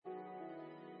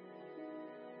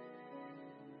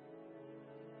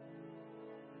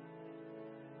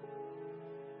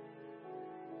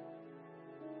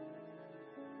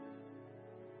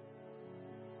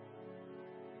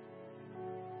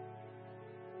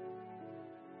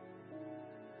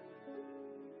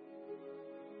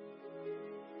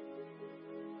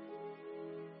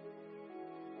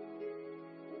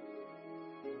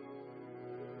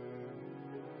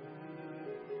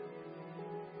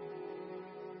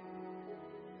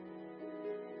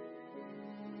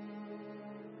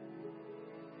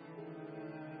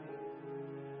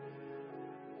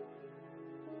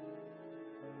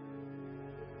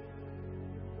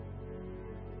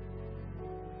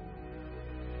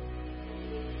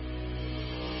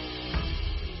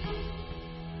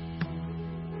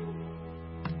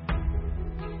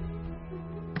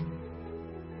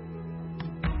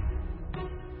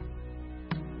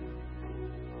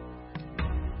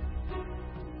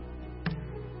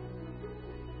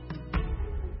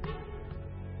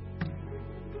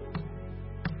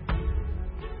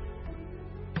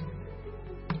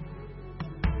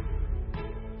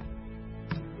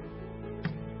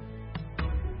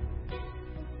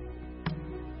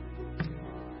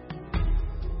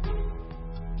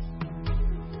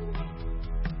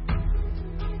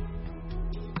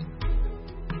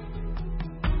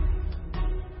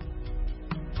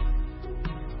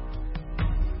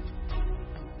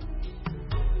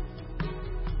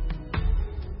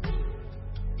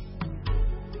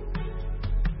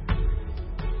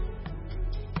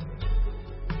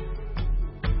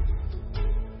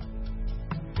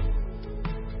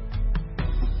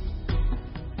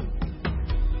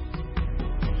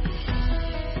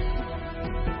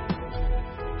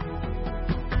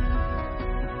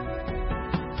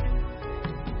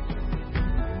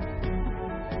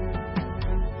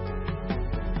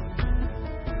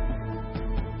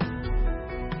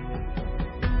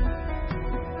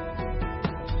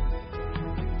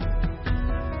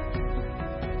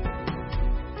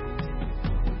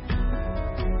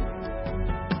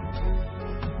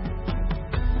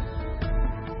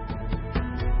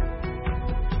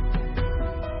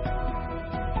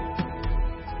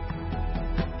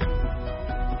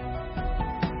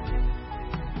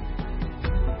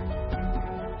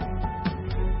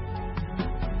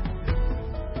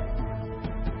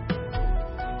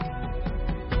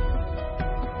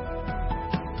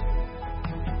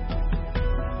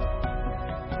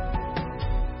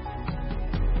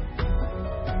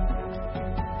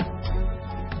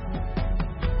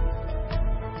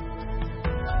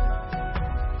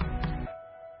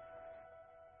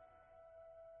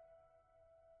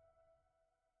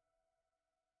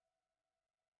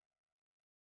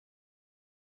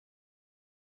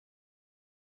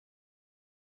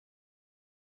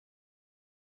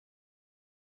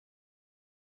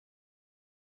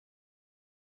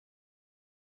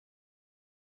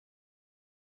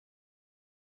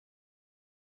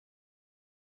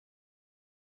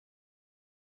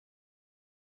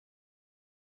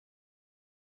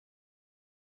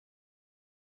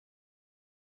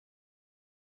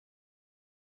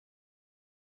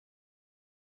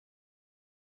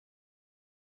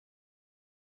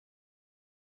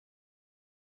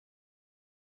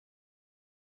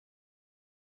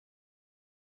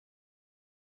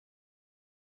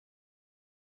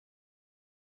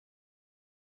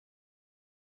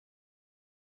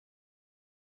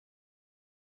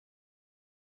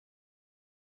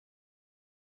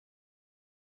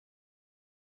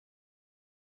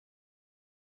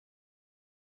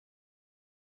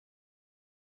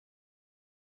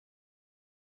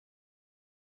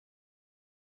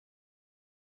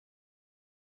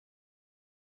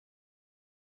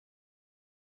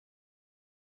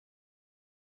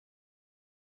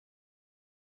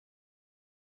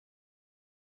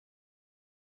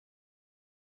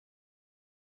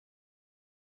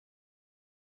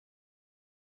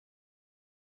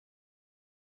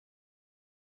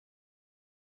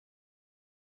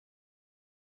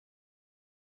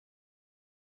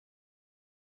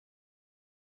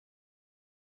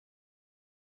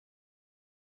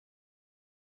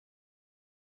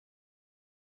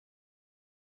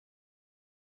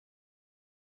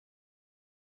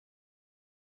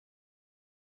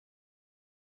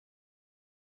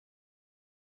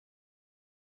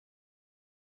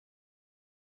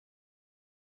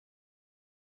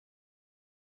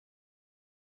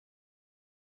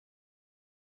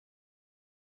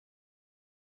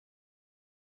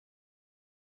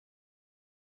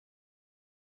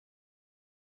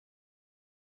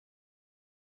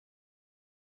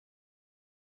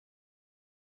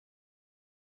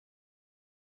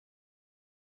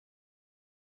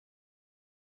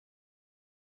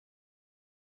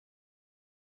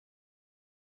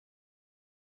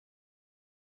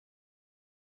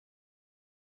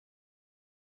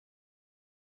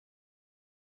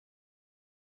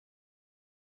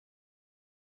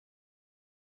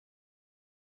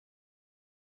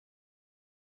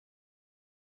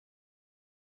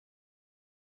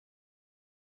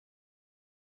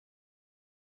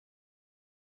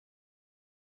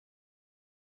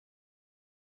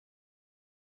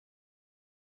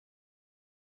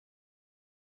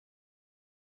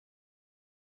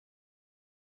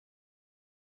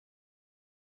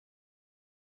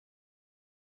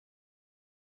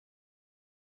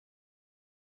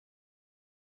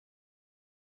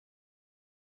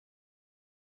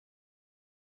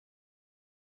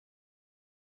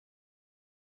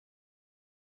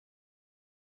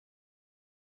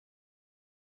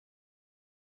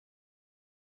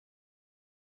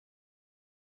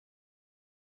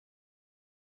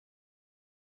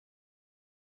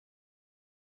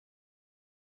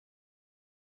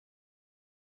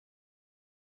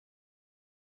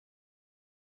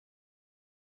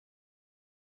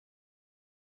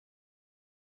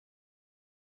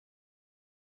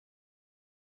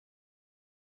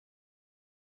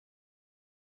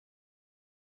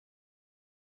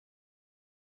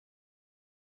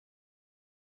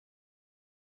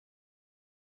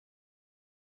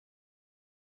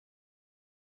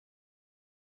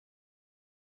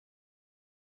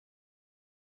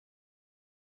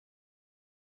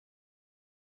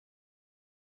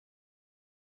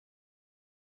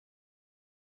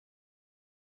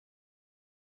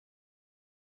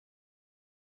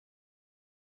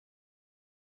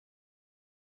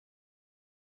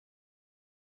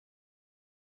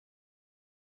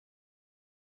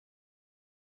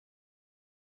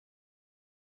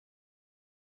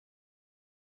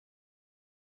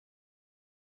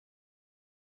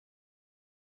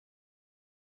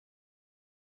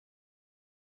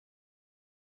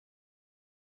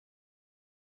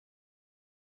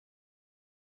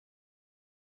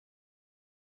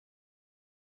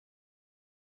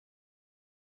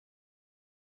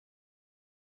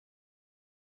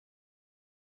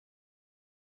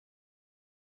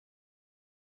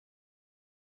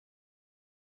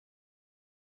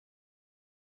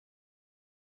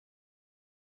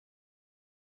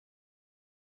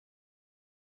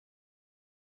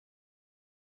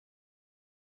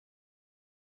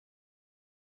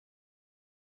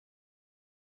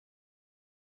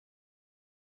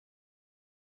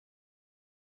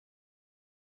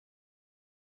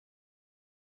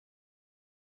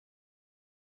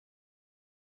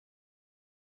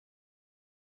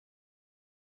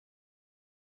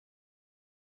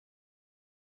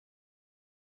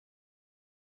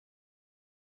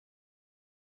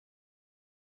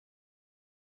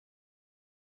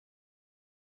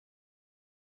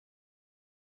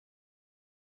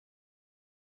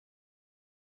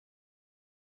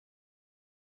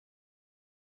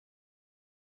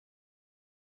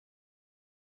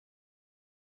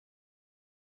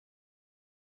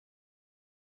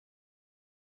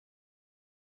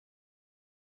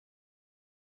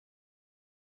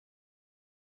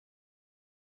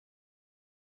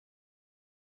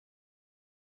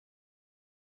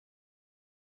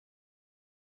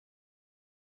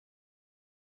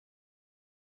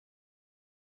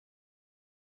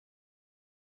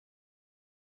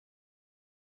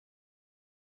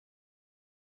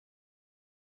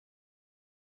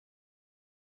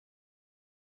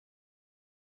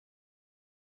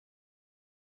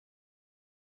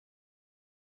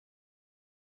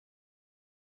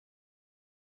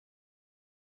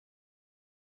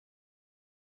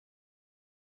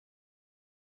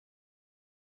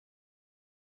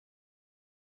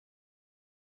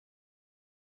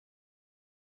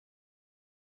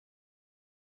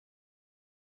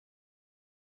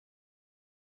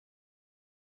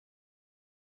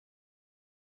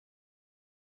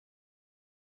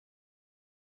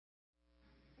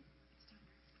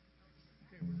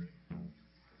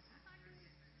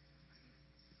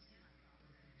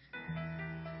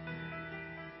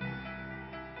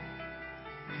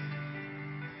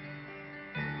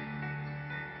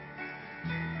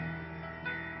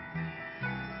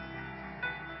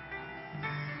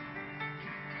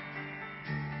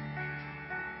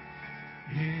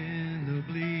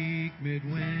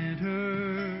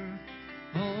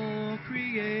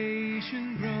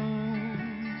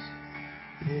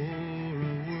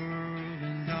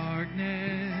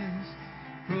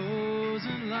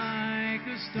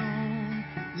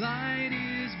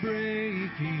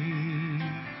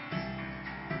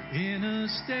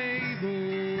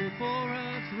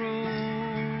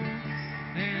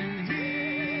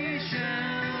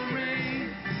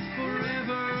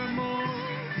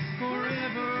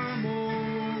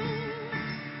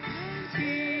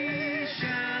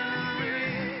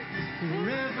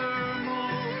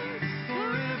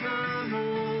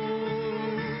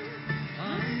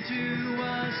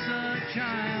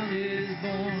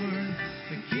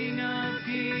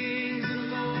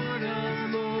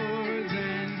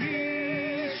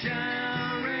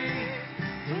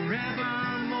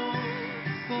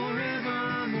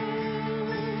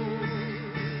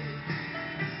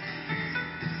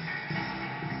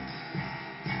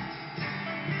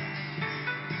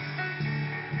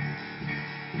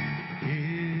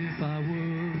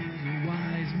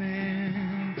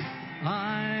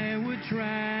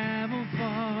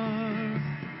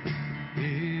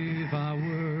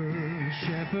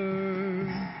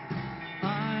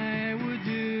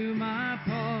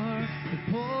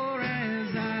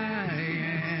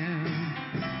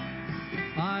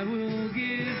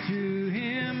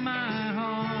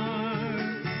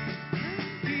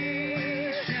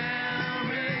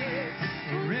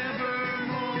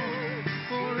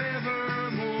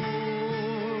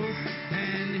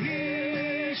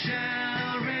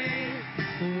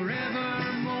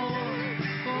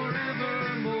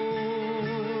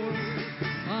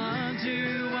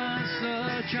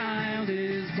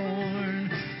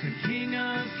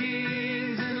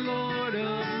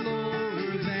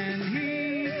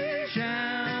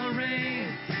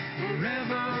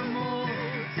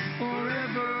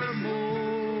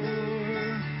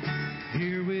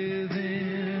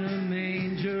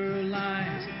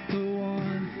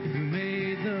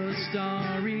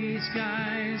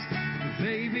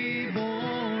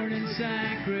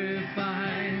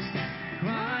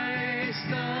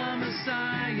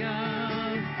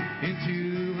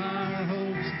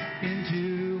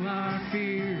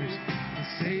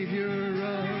Savior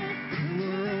of the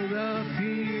world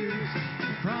appears,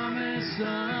 the promise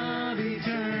of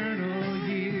eternal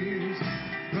years.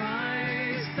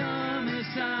 Christ the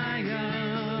Messiah,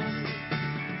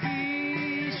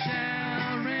 He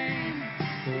shall reign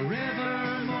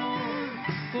forevermore,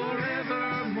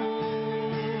 forevermore,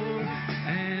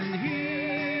 and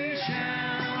He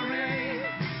shall reign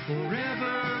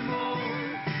forevermore,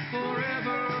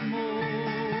 forevermore,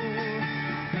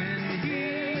 and He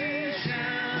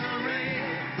shall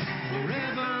reign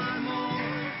forevermore,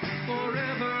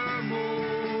 forevermore.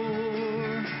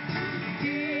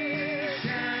 He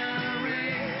shall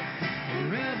reign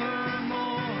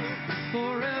forevermore,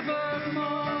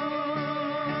 forevermore.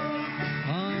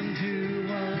 Unto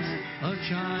us a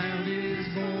child is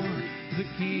born, the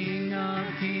King of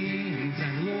kings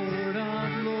and Lord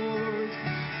of lords.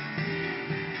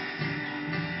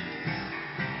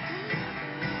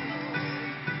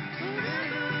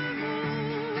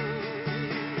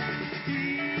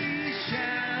 He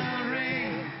shall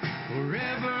reign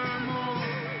forevermore,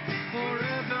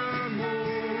 forevermore.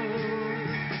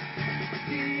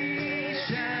 He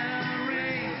shall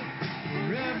reign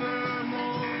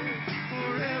forevermore,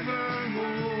 forevermore.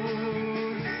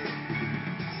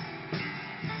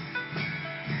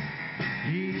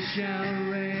 He shall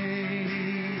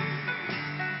reign.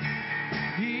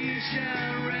 He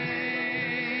shall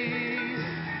reign.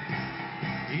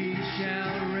 He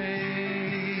shall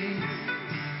reign.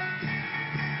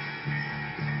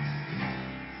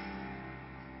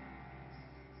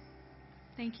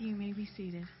 Thank you. You may be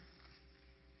seated.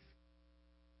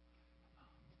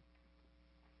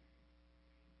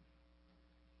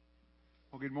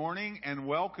 Well, good morning and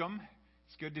welcome.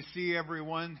 It's good to see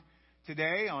everyone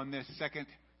today on this second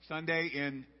Sunday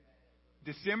in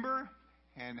December,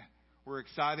 and we're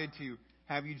excited to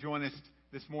have you join us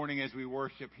this morning as we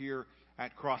worship here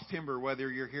at Cross Timber, whether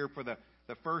you're here for the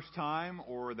first time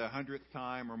or the 100th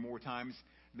time or more times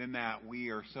than that. We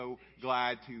are so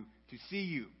glad to see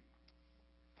you.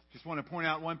 Just want to point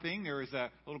out one thing. There is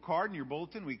a little card in your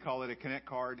bulletin. We call it a Connect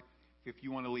card. If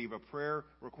you want to leave a prayer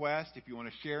request, if you want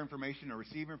to share information or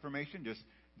receive information, just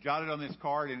jot it on this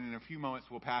card, and in a few moments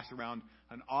we'll pass around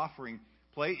an offering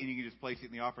plate, and you can just place it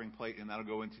in the offering plate, and that'll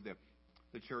go into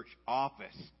the church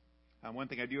office. One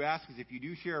thing I do ask is if you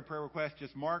do share a prayer request,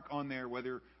 just mark on there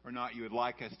whether or not you would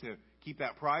like us to keep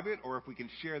that private or if we can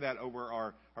share that over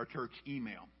our church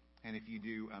email. And if you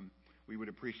do, we would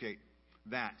appreciate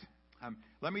that.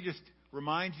 Let me just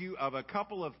remind you of a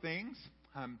couple of things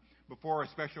before a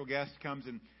special guest comes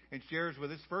and shares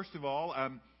with us. First of all,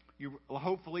 you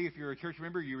hopefully, if you're a church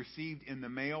member, you received in the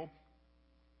mail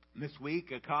this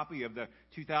week a copy of the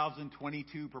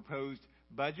 2022 proposed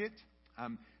budget.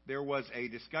 There was a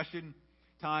discussion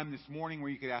time this morning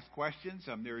where you could ask questions.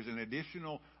 There is an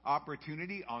additional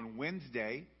opportunity on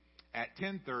Wednesday at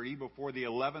 10:30 before the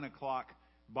 11 o'clock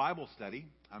Bible study.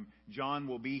 John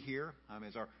will be here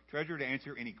as our treasurer to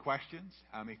answer any questions.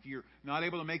 If you're not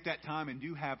able to make that time and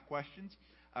do have questions,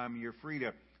 you're free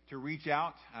to reach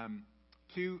out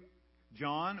to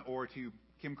John or to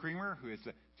Kim Creamer, who is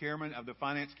the chairman of the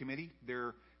Finance Committee.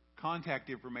 Their contact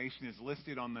information is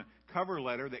listed on the cover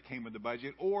letter that came with the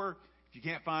budget. Or if you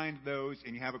can't find those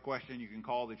and you have a question, you can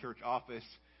call the church office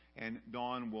and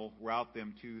Dawn will route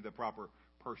them to the proper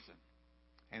person.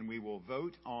 And we will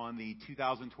vote on the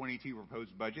 2022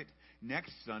 proposed budget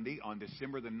next Sunday on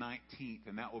December the 19th.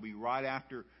 And that will be right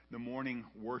after the morning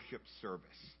worship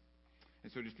service.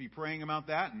 And so just be praying about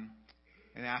that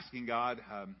and asking God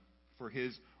for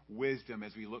His wisdom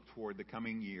as we look toward the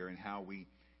coming year and how we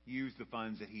use the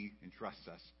funds that He entrusts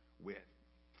us with.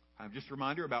 Just a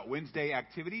reminder about Wednesday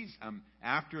activities.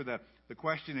 After the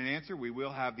question and answer, we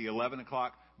will have the 11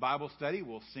 o'clock Bible study.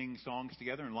 We'll sing songs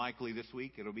together, and likely this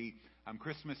week it'll be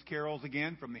Christmas carols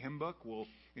again from the hymn book. We'll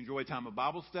enjoy a time of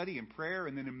Bible study and prayer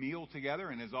and then a meal together.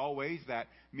 And as always, that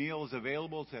meal is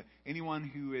available to anyone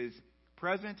who is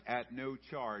present at no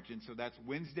charge. And so that's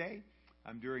Wednesday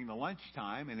during the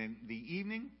lunchtime. And in the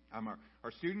evening,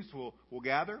 our students will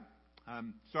gather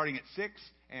starting at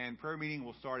 6, and prayer meeting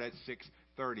will start at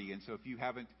 6:30. And so if you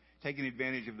haven't taken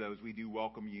advantage of those, we do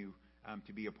welcome you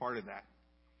to be a part of that.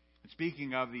 And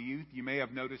speaking of the youth, you may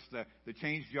have noticed the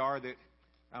change jar that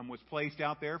was placed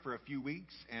out there for a few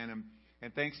weeks. And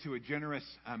thanks to a generous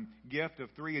gift of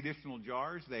 3 additional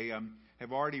jars, they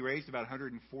have already raised about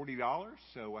 $140.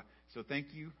 So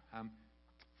thank you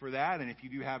for that. And if you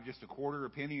do have just a quarter, a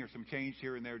penny, or some change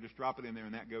here and there, just drop it in there,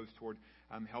 and that goes toward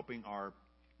helping our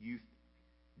youth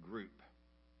group.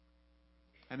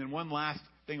 And then one last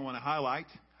thing I want to highlight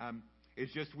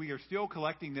is just we are still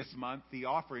collecting this month the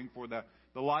offering for the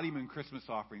Lottieman Christmas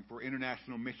offering for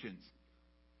international missions.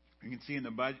 You can see in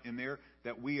the budget in there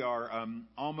that we are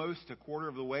almost a quarter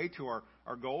of the way to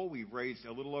our goal. We've raised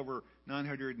a little over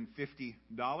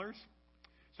 $950.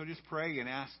 So just pray and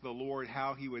ask the Lord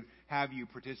how He would have you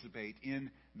participate in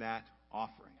that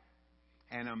offering.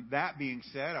 And that being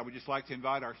said, I would just like to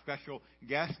invite our special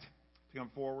guest to come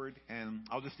forward, and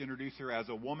I'll just introduce her as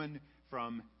a woman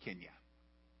from Kenya.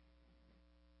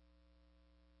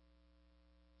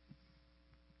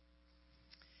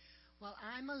 Well,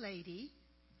 I'm a lady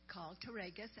called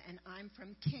Teregas, and I'm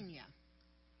from Kenya.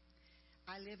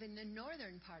 I live in the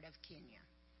northern part of Kenya.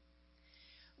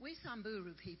 We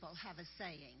Samburu people have a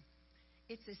saying,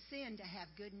 it's a sin to have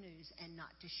good news and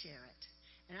not to share it.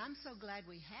 And I'm so glad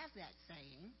we have that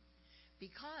saying,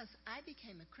 because I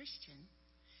became a Christian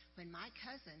when my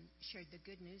cousin shared the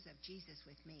good news of Jesus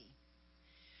with me.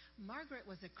 Margaret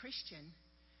was a Christian,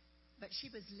 but she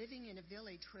was living in a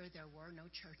village where there were no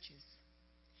churches.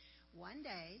 One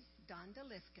day, Don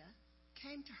DeLifka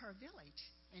came to her village,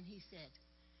 and he said,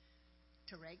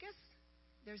 Teregas,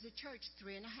 there's a church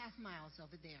 3.5 miles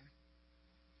over there.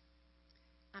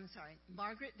 I'm sorry,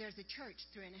 Margaret, there's a church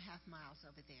 3.5 miles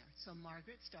over there. So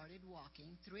Margaret started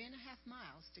walking 3.5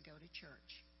 miles to go to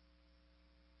church.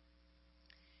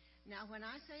 Now, when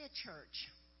I say a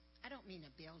church, I don't mean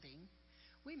a building.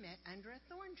 We met under a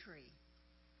thorn tree.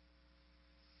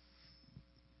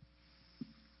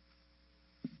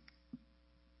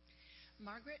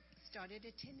 Margaret started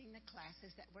attending the classes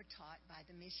that were taught by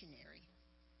the missionary.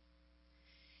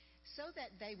 So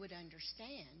that they would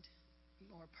understand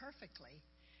more perfectly,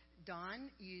 Don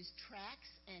used tracks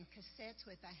and cassettes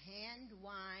with a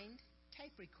hand-wind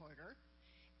tape recorder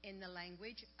in the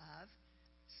language of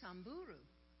Samburu,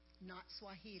 not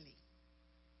Swahili.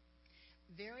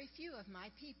 Very few of my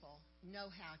people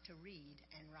know how to read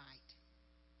and write.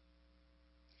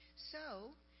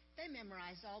 So they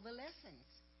memorized all the lessons.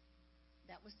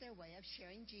 That was their way of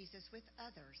sharing Jesus with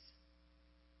others.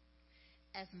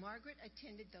 As Margaret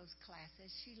attended those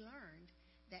classes, she learned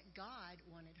that God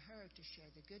wanted her to share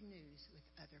the good news with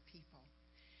other people.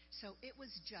 So it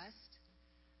was just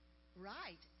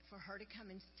right for her to come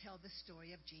and tell the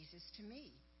story of Jesus to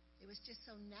me. It was just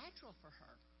so natural for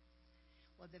her.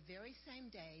 Well, the very same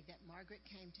day that Margaret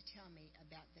came to tell me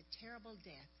about the terrible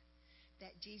death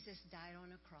that Jesus died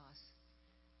on a cross,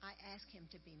 I asked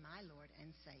Him to be my Lord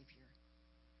and Savior.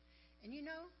 And you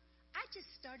know, I just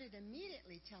started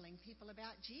immediately telling people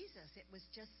about Jesus. It was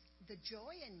just the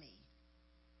joy in me.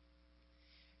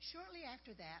 Shortly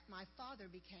after that, my father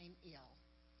became ill,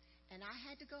 and I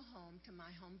had to go home to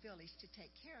my home village to take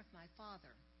care of my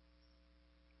father.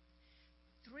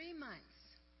 3 months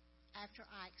after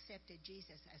I accepted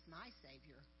Jesus as my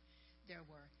Savior, there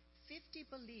were 50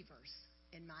 believers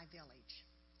in my village.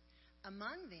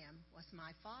 Among them was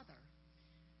my father.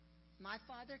 My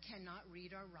father cannot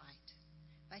read or write,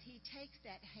 but he takes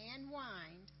that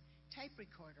hand-wind tape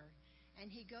recorder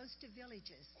and he goes to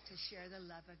villages to share the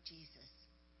love of Jesus.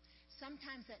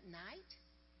 Sometimes at night,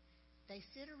 they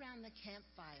sit around the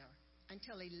campfire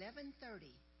until 11:30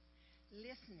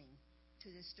 listening to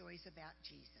the stories about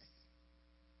Jesus.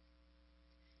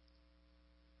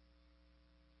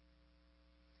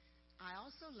 I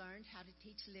also learned how to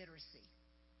teach literacy.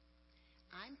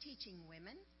 I'm teaching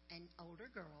women and older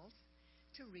girls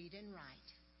to read and write.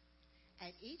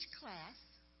 At each class,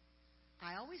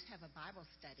 I always have a Bible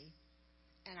study,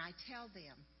 and I tell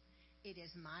them it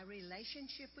is my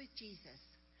relationship with Jesus,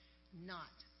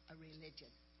 not a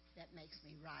religion, that makes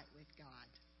me right with God.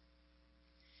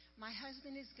 My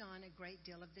husband is gone a great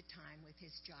deal of the time with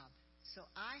his job, so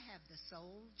I have the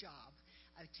sole job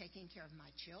of taking care of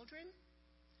my children,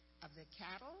 of the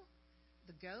cattle,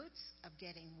 the goats, of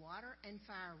getting water and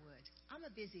firewood. I'm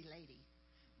a busy lady,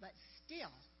 but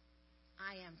still,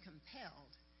 I am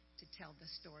compelled to tell the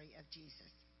story of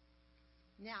Jesus.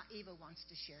 Now, Eva wants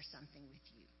to share something with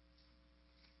you.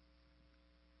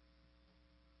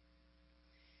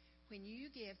 When you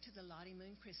give to the Lottie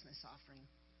Moon Christmas offering,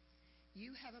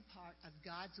 you have a part of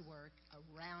God's work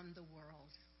around the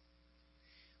world.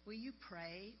 Will you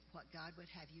pray what God would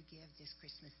have you give this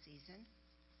Christmas season?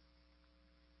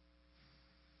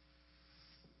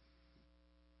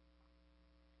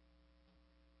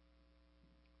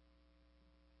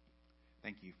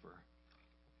 Thank you for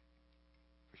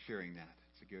sharing that.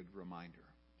 It's a good reminder.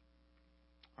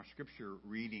 Our scripture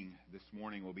reading this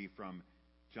morning will be from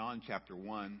John chapter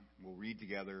 1. We'll read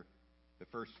together the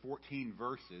first 14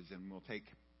 verses, and we'll take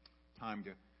time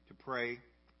to pray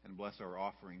and bless our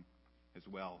offering as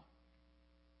well.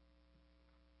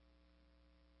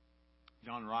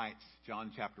 John writes,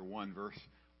 John chapter 1, verse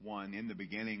 1, "In the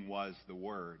beginning was the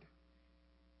Word,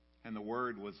 and the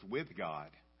Word was with God,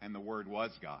 and the Word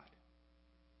was God.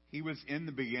 He was in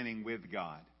the beginning with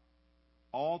God.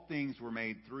 All things were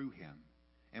made through him,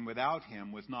 and without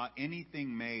him was not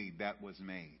anything made that was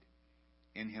made.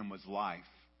 In him was life,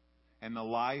 and the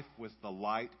life was the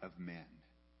light of men.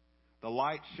 The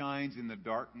light shines in the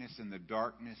darkness, and the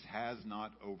darkness has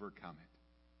not overcome it.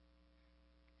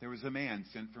 There was a man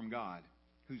sent from God,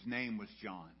 whose name was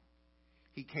John.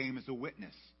 He came as a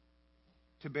witness,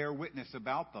 to bear witness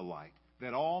about the light,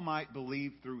 that all might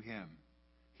believe through him.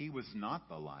 He was not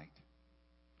the light,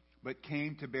 but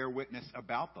came to bear witness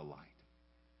about the light.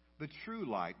 The true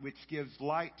light, which gives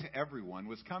light to everyone,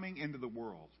 was coming into the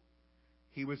world.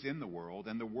 He was in the world,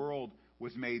 and the world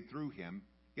was made through him,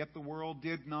 yet the world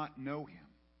did not know him.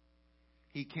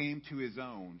 He came to his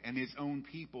own, and his own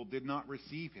people did not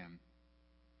receive him.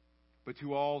 But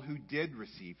to all who did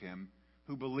receive him,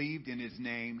 who believed in his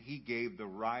name, he gave the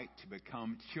right to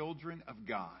become children of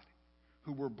God,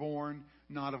 who were born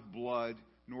not of blood,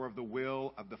 nor of the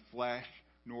will of the flesh,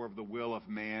 nor of the will of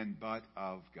man, but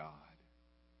of God.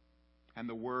 And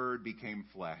the Word became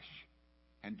flesh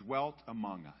and dwelt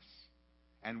among us.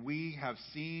 And we have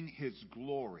seen his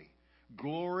glory,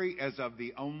 glory as of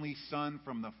the only Son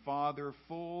from the Father,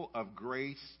 full of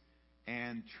grace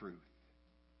and truth.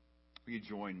 Will you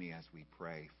join me as we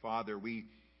pray? Father, we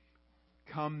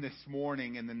come this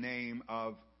morning in the name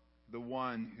of the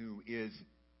one who is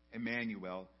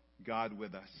Emmanuel, God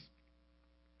with us.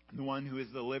 The one who is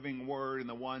the living Word and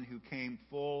the one who came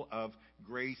full of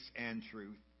grace and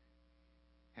truth.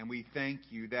 And we thank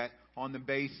you that on the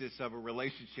basis of a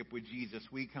relationship with Jesus,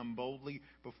 we come boldly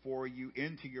before you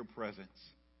into your presence.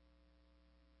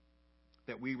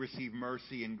 That we receive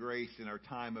mercy and grace in our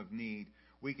time of need.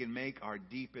 We can make our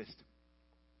deepest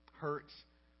hurts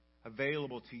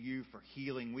available to you for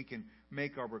healing. We can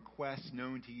make our requests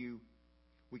known to you.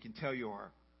 We can tell you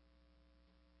our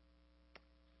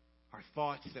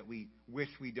thoughts that we wish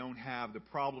we don't have, the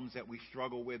problems that we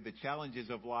struggle with, the challenges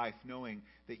of life, knowing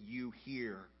that you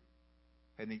hear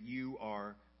and that you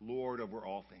are Lord over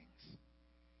all things.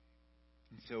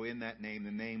 And so in that name,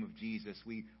 the name of Jesus,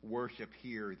 we worship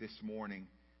here this morning,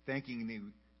 thanking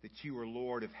you that you are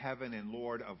Lord of heaven and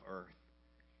Lord of earth.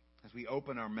 As we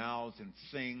open our mouths and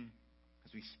sing,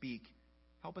 as we speak,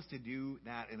 help us to do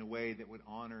that in a way that would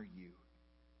honor you,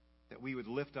 that we would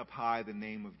lift up high the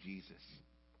name of Jesus.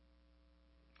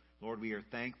 Lord, we are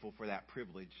thankful for that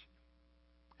privilege.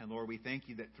 And Lord, we thank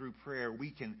you that through prayer we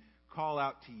can call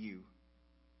out to you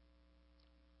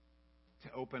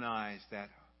to open eyes that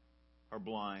are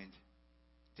blind,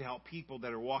 to help people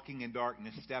that are walking in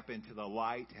darkness step into the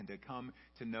light and to come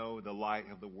to know the light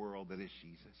of the world that is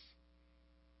Jesus.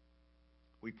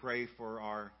 We pray for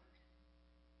our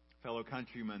fellow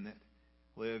countrymen that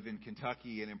live in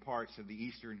Kentucky and in parts of the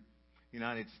eastern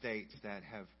United States that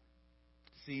have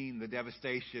seen the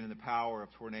devastation and the power of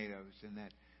tornadoes, and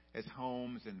that as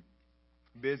homes and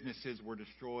businesses were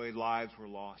destroyed, lives were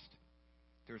lost,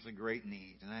 there's a great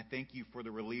need. And I thank you for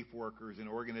the relief workers and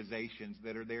organizations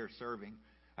that are there serving.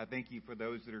 I thank you for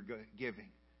those that are giving.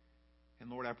 And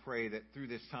Lord, I pray that through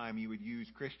this time you would use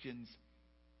Christians,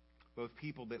 both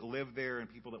people that live there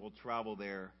and people that will travel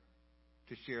there,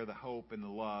 to share the hope and the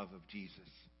love of Jesus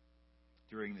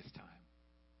during this time.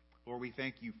 Lord, we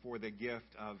thank you for the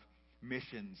gift of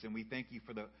missions, and we thank you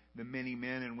for the many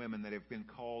men and women that have been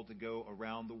called to go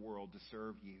around the world to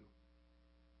serve you.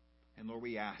 And Lord,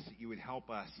 we ask that you would help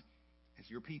us as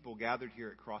your people gathered here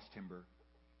at Cross Timber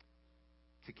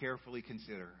to carefully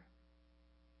consider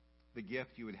the gift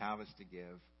you would have us to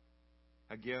give,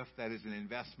 a gift that is an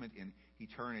investment in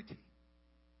eternity,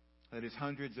 that as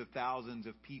hundreds of thousands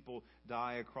of people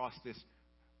die across this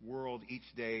world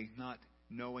each day not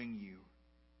knowing you,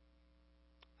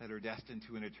 that are destined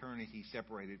to an eternity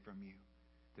separated from you,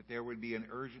 that there would be an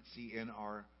urgency in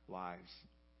our lives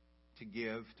to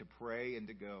give, to pray, and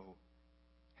to go,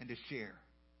 and to share.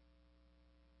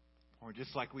 Or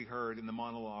just like we heard in the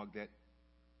monologue, that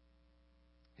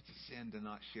it's a sin to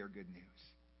not share good news.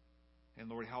 And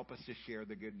Lord, help us to share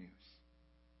the good news.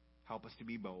 Help us to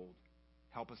be bold.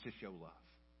 Help us to show love.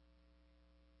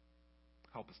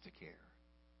 Help us to care.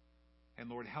 And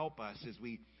Lord, help us as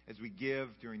we give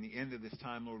during the end of this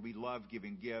time. Lord, we love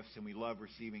giving gifts and we love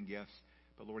receiving gifts.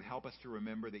 But Lord, help us to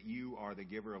remember that you are the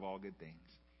giver of all good things.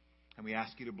 And we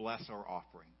ask you to bless our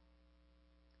offering.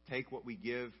 Take what we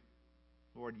give,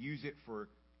 Lord, use it for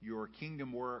your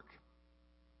kingdom work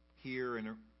here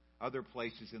and other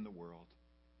places in the world.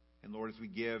 And Lord, as we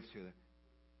give to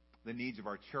the needs of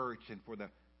our church and for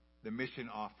the mission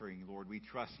offering, Lord, we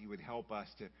trust you would help us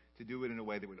to do it in a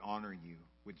way that would honor you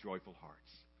with joyful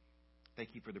hearts. Thank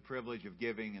you for the privilege of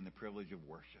giving and the privilege of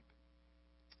worship.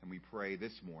 And we pray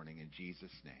this morning in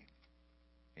Jesus' name.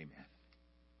 Amen.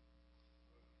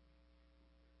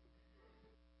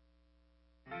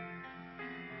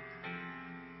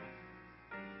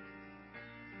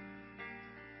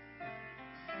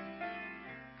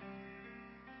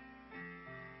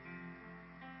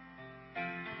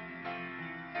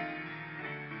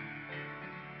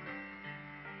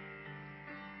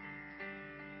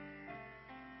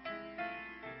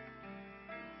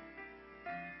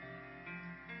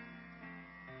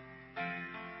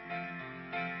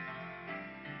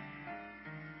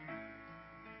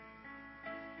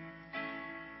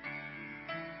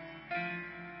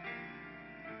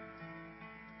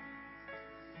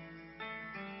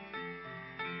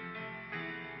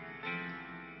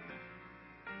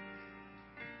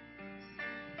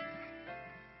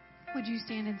 Would you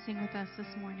stand and sing with us this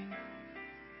morning?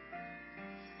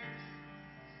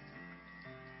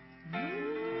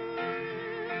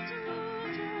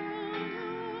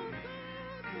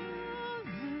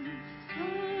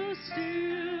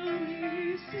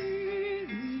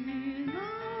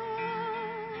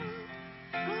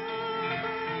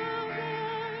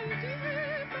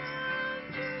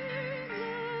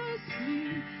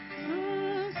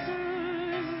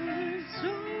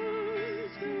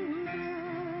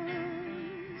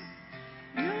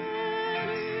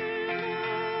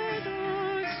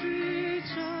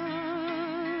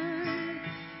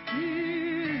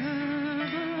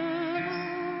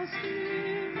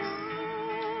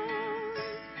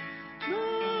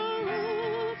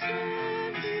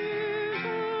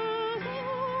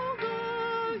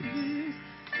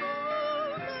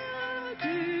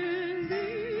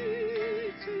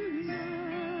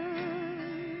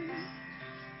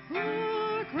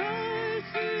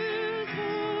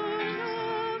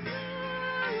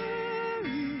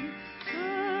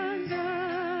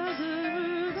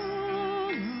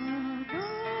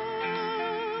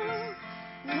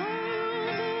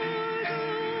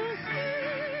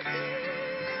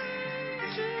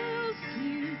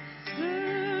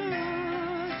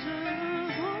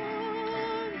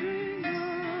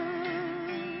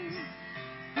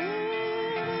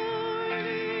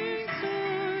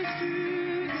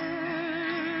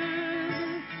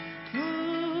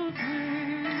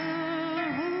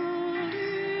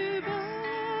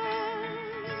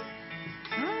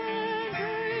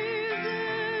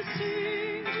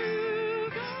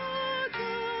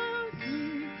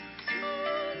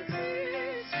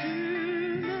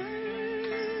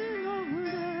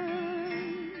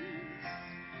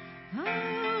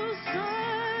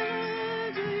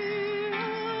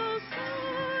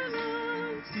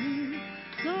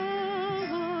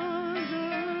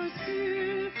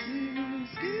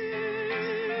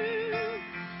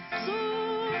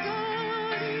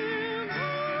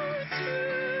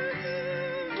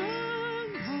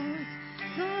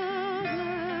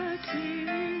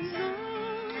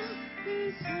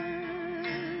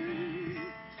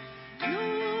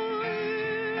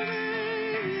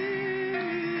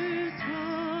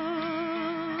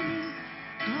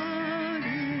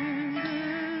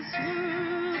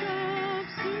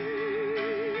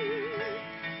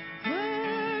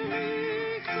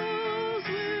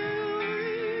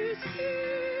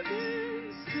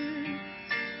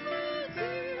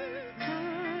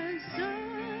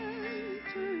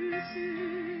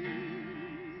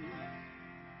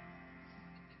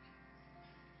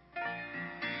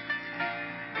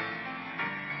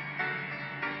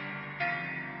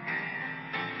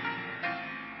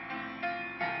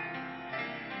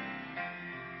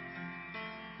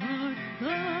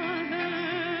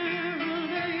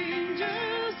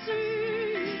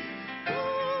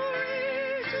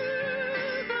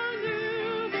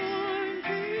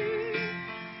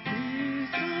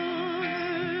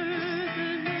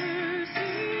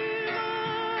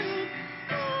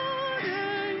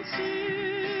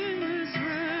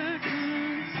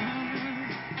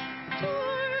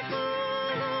 Joyful,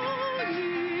 all ye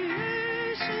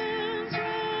nations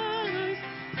rise,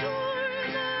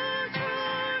 join the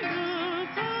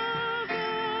triumph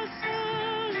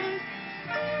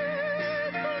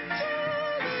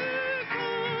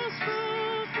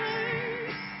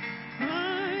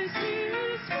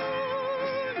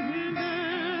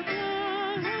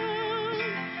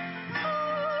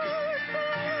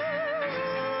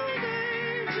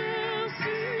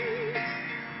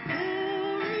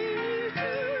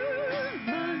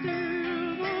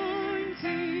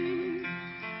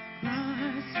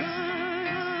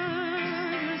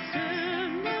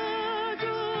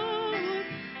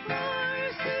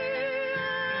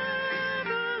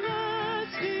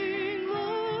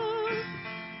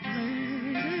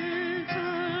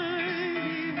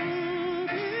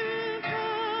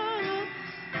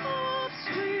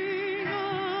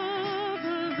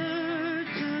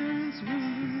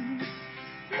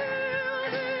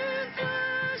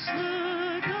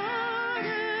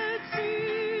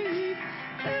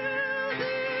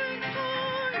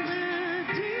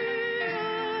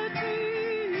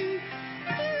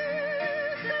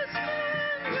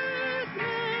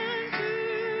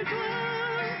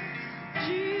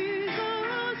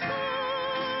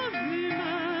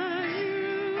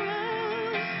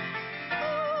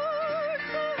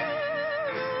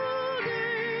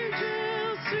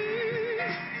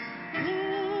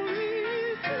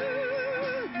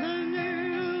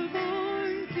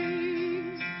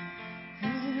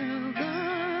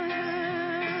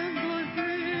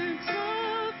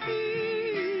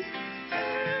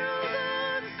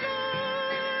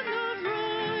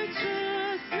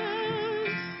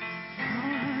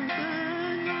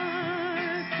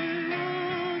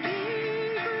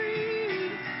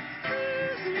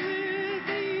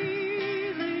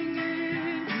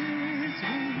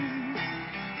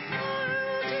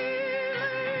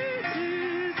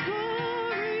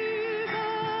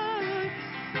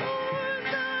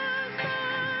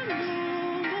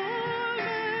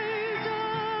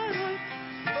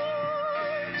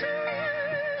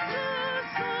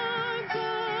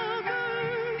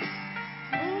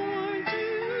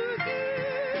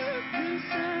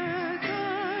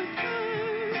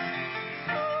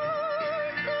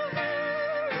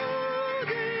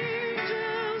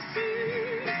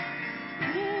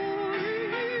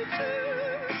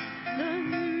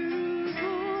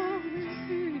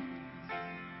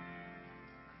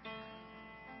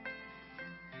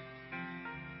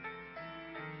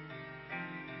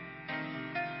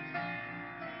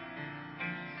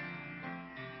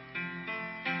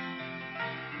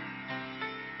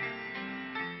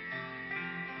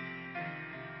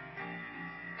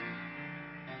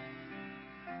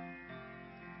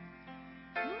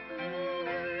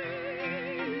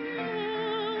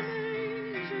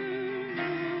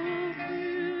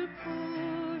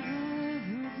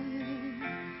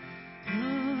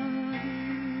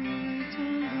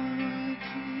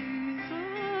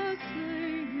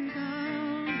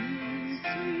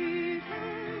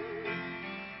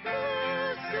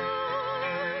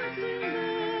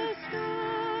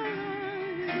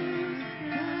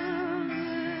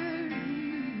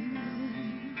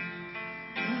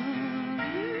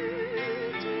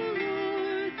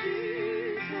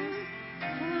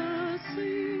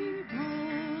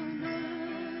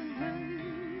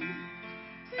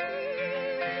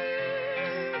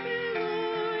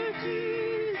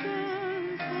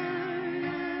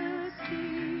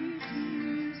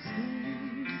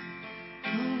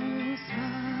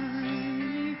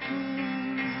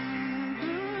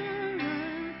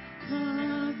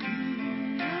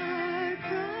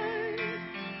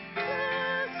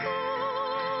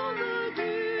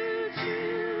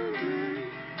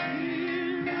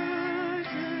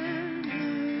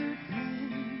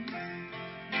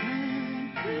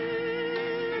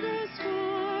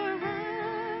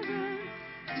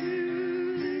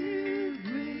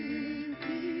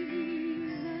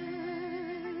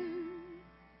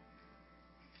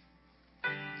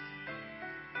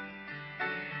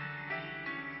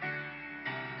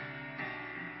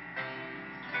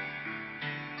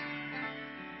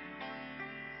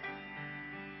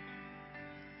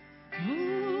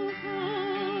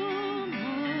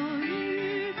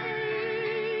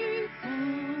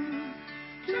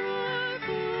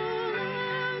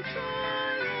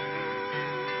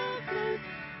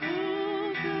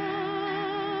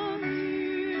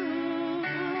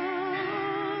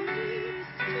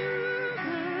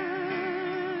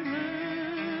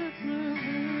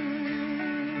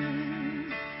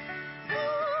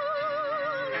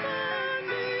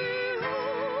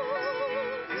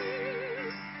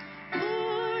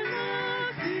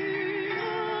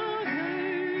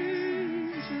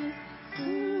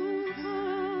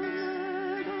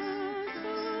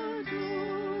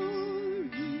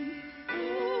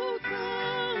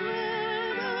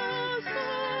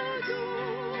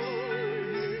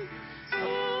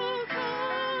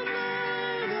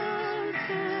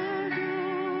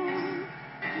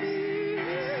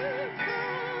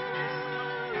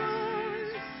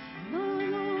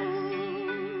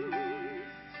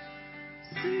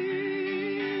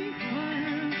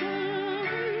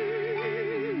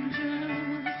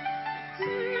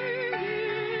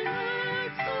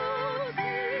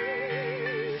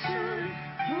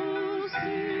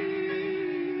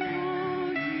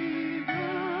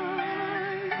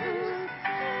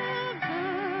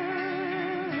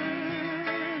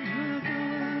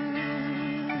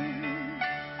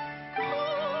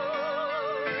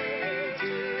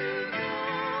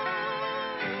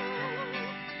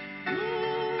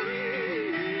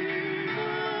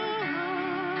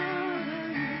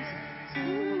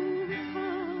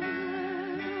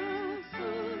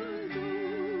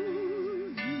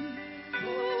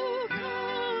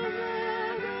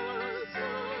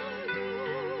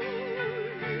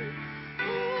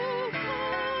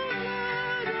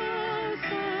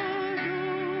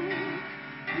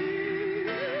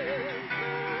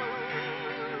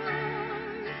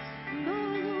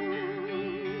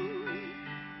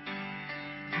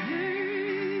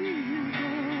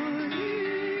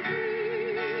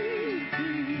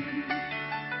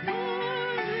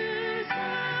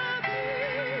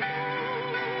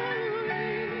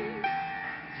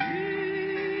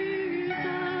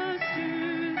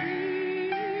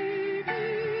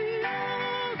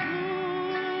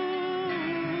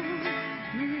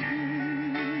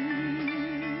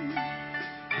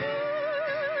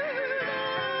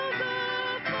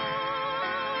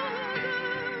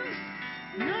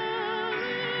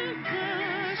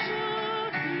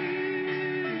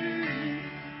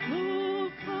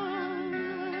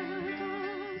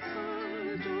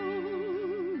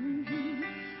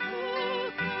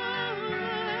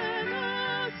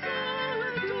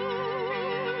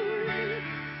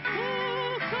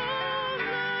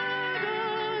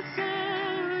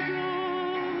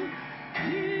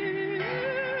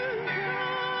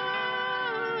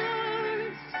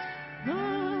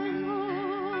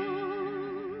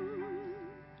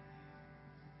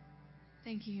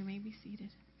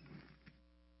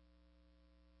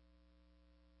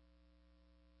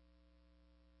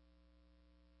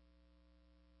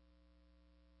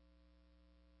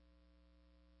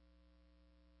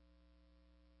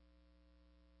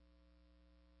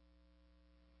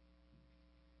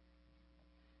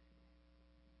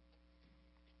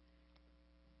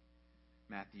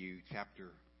Matthew chapter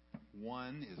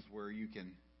 1 is where you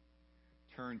can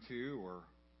turn to or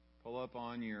pull up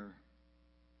on your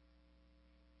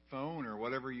phone or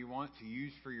whatever you want to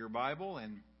use for your Bible.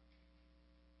 And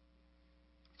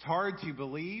it's hard to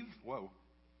believe. Whoa. I don't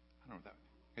know what that.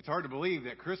 It's hard to believe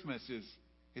that Christmas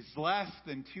is less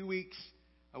than 2 weeks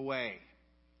away.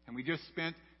 And we just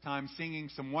spent time singing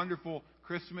some wonderful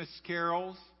Christmas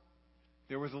carols.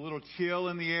 There was a little chill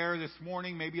in the air this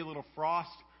morning, maybe a little frost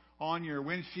on your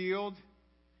windshield.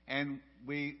 And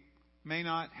we may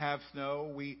not have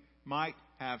snow. We might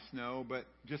have snow. But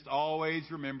just always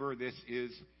remember this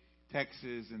is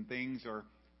Texas and things are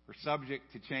subject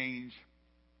to change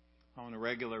on a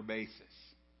regular basis.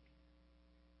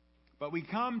 But we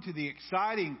come to the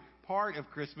exciting part of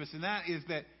Christmas, and that is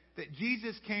that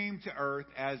Jesus came to earth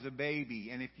as a baby.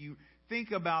 And if you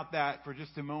think about that for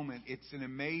just a moment, it's an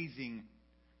amazing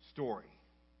story.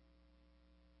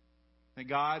 That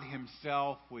God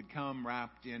Himself would come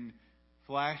wrapped in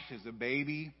flesh as a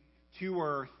baby to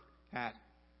earth at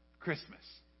Christmas.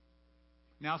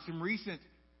 Now, some recent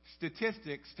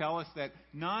statistics tell us that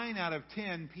 9 out of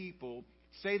 10 people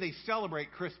say they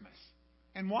celebrate Christmas.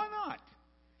 And why not?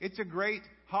 It's a great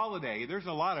holiday. There's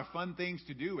a lot of fun things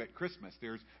to do at Christmas.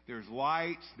 There's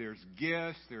lights, there's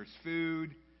gifts, there's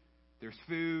food. There's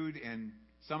food, and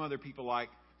some other people like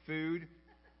food.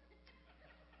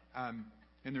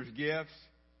 And there's gifts.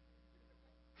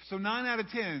 So 9 out of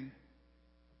 10,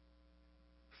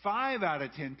 5 out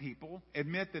of 10 people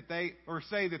admit that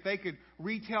say that they could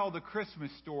retell the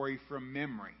Christmas story from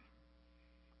memory.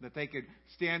 That they could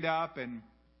stand up and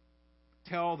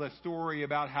tell the story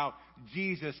about how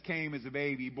Jesus came as a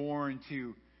baby, born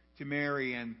to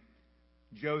Mary, and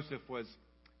Joseph was,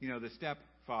 the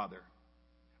stepfather.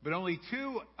 But only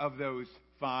 2 of those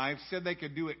 5 said they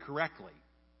could do it correctly.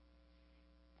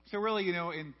 So really,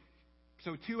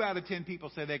 so 2 out of 10 people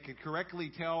said they could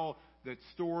correctly tell the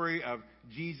story of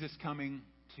Jesus coming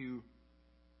to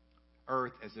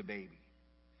earth as a baby.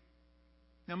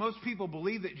 Now, most people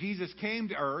believe that Jesus came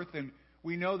to earth, and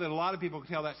we know that a lot of people can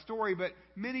tell that story, but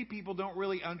many people don't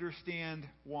really understand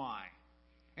why.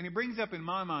 And it brings up in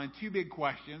my mind 2 big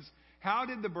questions. How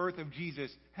did the birth of Jesus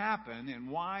happen, and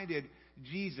why did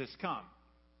Jesus come?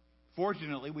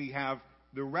 Fortunately, we have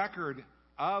the record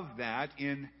of that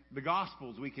in the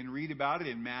Gospels. We can read about it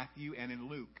in Matthew and in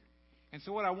Luke. And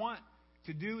so what I want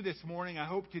to do this morning, I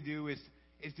hope to do, is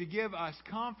to give us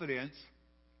confidence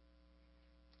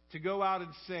to go out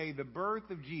and say the birth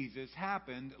of Jesus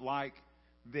happened like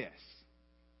this.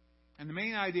 And the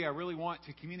main idea I really want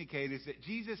to communicate is that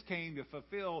Jesus came to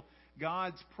fulfill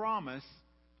God's promise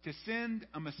to send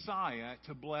a Messiah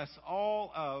to bless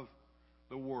all of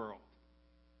the world.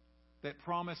 That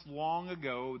promised long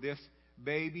ago this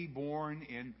baby born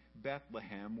in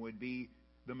Bethlehem would be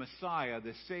the Messiah,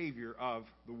 the Savior of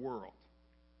the world.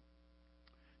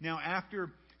 Now, after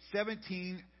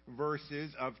 17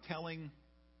 verses of telling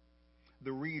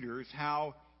the readers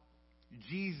how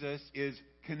Jesus is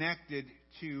connected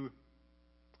to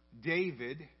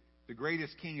David, the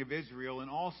greatest king of Israel, and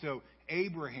also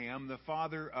Abraham, the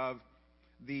father of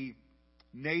the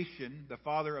nation, the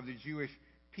father of the Jewish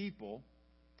people,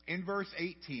 in verse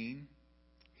 18,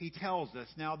 he tells us,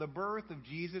 now the birth of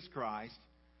Jesus Christ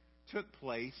took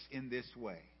place in this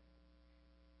way.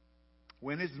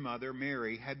 When his mother,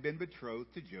 Mary, had been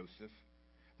betrothed to Joseph,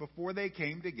 before they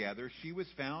came together, she was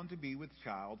found to be with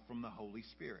child from the Holy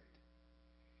Spirit.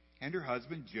 And her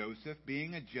husband Joseph,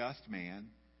 being a just man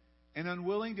and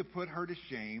unwilling to put her to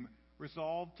shame,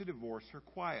 resolved to divorce her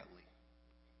quietly.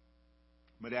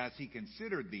 But as he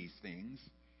considered these things,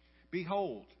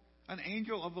 behold, an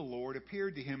angel of the Lord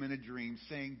appeared to him in a dream,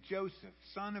 saying, Joseph,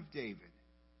 son of David,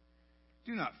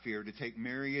 do not fear to take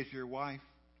Mary as your wife,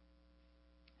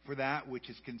 for that which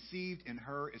is conceived in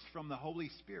her is from the Holy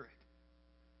Spirit.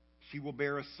 She will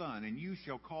bear a son, and you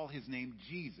shall call his name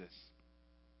Jesus,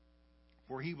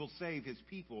 for he will save his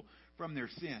people from their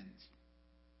sins.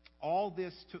 All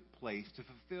this took place to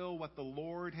fulfill what the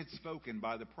Lord had spoken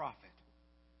by the prophet.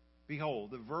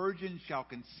 Behold, the virgin shall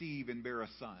conceive and bear a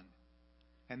son,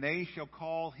 and they shall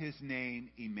call his name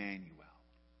Emmanuel,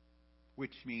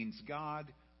 which means God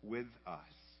with us.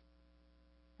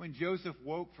 When Joseph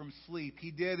woke from sleep,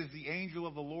 he did as the angel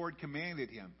of the Lord commanded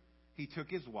him. He took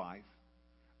his wife,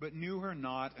 but knew her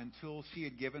not until she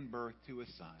had given birth to a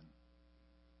son.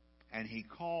 And he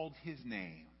called his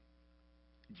name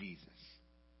Jesus.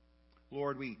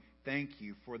 Lord, we thank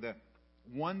you for the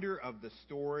wonder of the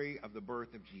story of the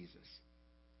birth of Jesus.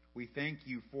 We thank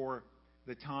you for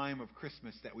the time of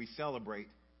Christmas that we celebrate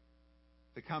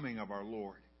the coming of our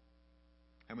Lord.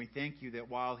 And we thank you that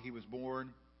while he was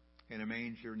born in a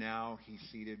manger. Now He's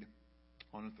seated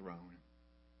on a throne.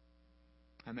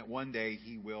 And that one day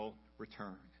He will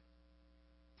return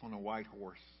on a white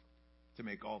horse to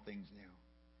make all things new.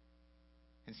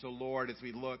 And so, Lord, as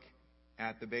we look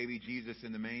at the baby Jesus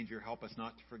in the manger, help us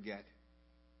not to forget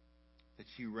that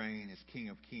You reign as King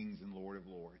of Kings and Lord of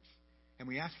Lords. And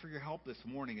we ask for Your help this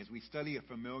morning as we study a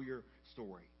familiar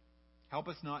story. Help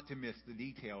us not to miss the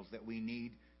details that we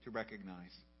need to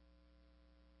recognize.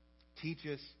 Teach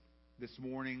us this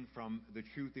morning from the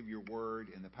truth of Your Word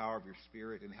and the power of Your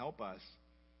Spirit, and help us,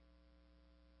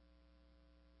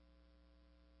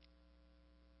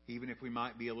 even if we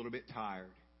might be a little bit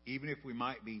tired, even if we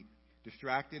might be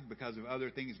distracted because of other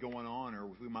things going on, or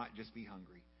if we might just be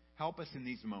hungry. Help us in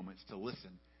these moments to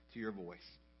listen to Your voice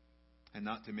and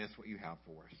not to miss what You have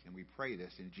for us. And we pray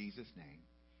this in Jesus' name.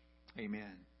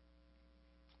 Amen.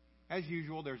 As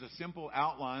usual, there's a simple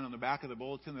outline on the back of the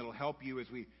bulletin that will help you as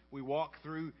we walk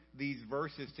through these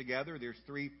verses together. There's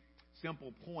 3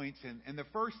 simple points. And the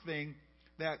first thing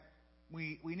that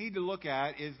we need to look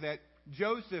at is that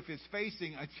Joseph is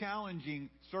facing a challenging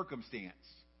circumstance.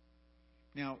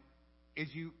 Now, as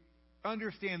you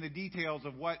understand the details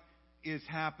of what is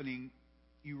happening,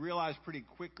 you realize pretty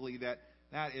quickly that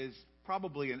that is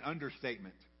probably an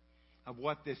understatement of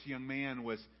what this young man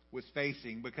was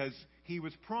facing, because he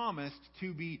was promised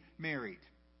to be married,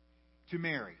 to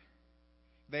marry.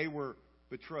 They were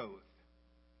betrothed.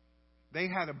 They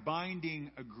had a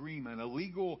binding agreement, a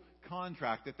legal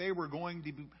contract that they were going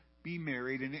to be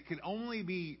married, and it could only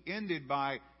be ended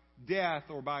by death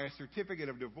or by a certificate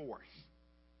of divorce.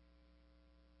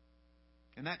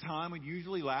 And that time would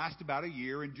usually last about a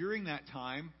year, and during that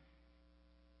time,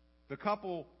 the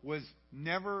couple was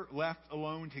never left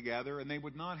alone together, and they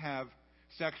would not have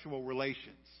sexual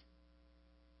relations.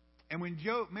 And when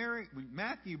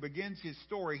Matthew begins his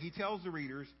story, he tells the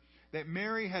readers that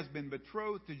Mary has been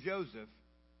betrothed to Joseph,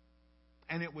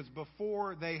 and it was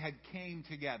before they had came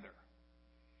together.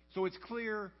 So it's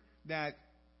clear that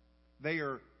they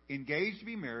are engaged to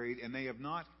be married, and they have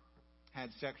not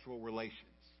had sexual relations.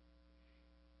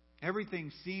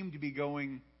 Everything seemed to be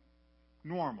going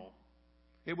normal.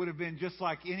 It would have been just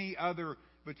like any other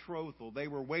betrothal. They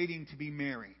were waiting to be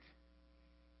married.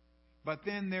 But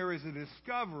then there is a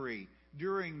discovery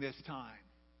during this time.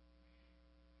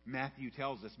 Matthew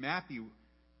tells us,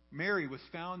 Mary was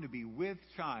found to be with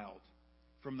child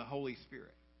from the Holy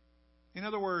Spirit. In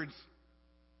other words,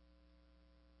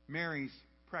 Mary's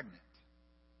pregnant.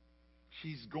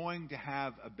 She's going to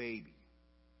have a baby.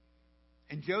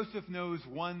 And Joseph knows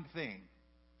one thing.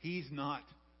 He's not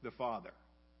the father.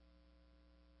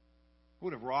 It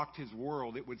would have rocked his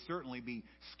world. It would certainly be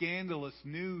scandalous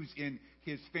news in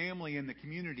his family and the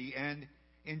community. And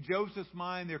in Joseph's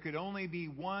mind, there could only be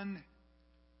one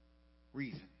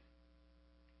reason.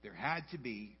 There had to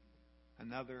be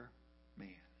another man.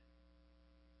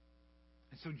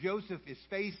 And so Joseph is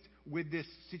faced with this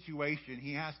situation.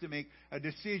 He has to make a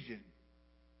decision.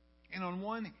 And on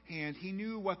one hand, he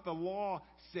knew what the law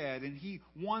said, and he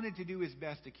wanted to do his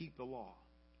best to keep the law.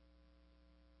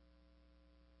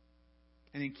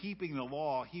 And in keeping the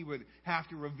law, he would have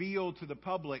to reveal to the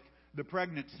public the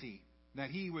pregnancy,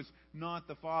 that he was not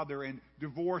the father, and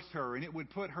divorce her, and it would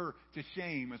put her to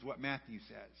shame, is what Matthew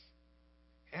says.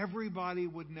 Everybody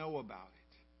would know about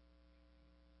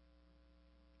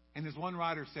it. And as one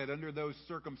writer said, under those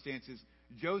circumstances,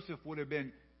 Joseph would have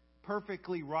been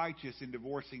perfectly righteous in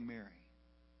divorcing Mary.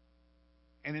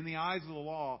 And in the eyes of the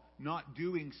law, not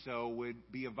doing so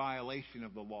would be a violation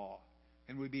of the law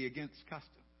and would be against custom.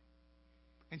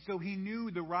 And so he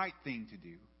knew the right thing to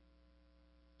do.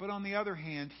 But on the other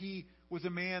hand, he was a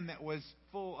man that was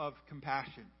full of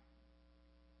compassion.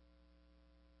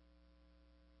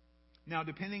 Now,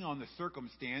 depending on the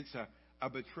circumstance, a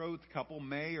betrothed couple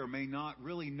may or may not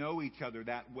really know each other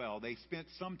that well. They spent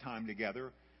some time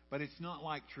together, but it's not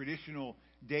like traditional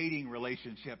dating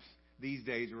relationships these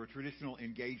days or a traditional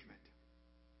engagement.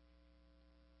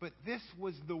 But this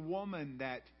was the woman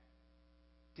that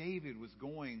David was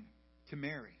going to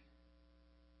marry.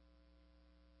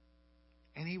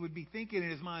 And he would be thinking in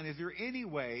his mind, is there any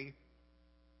way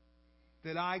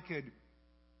that I could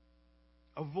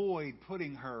avoid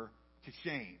putting her to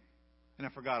shame? And I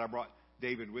forgot I brought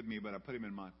David with me, but I put him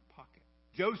in my pocket.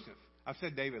 Joseph. I've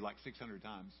said David like 600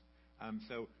 times.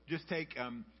 So just take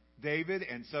David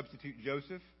and substitute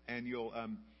Joseph, and you'll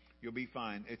be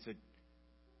fine.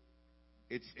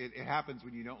 It happens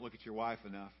when you don't look at your wife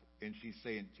enough, and she's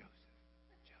saying Joseph.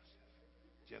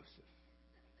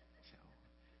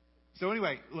 So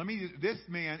anyway, this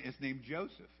man is named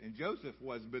Joseph, and Joseph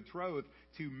was betrothed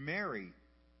to Mary,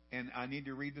 And I need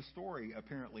to read the story,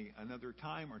 apparently, another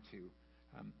time or two.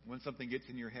 When something gets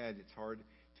in your head, it's hard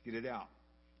to get it out.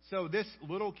 So this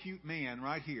little cute man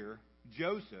right here,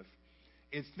 Joseph,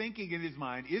 is thinking in his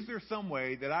mind, is there some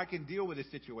way that I can deal with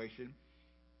this situation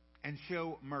and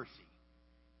show mercy?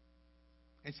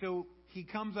 And so he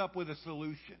comes up with a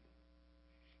solution.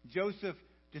 Joseph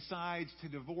decides to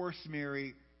divorce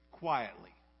Mary quietly,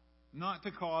 not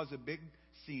to cause a big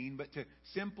scene, but to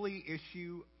simply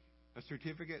issue a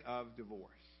certificate of divorce.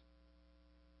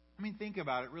 I mean, think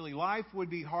about it, really. Life would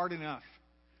be hard enough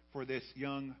for this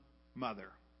young mother.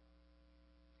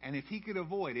 And if he could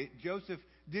avoid it, Joseph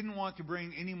didn't want to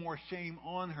bring any more shame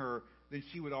on her than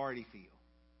she would already feel.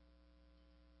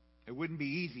 It wouldn't be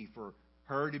easy for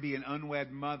her to be an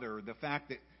unwed mother. The fact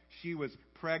that she was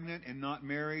pregnant and not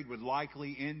married would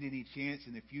likely end any chance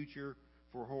in the future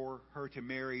for her to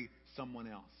marry someone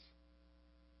else.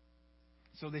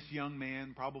 So this young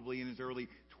man, probably in his early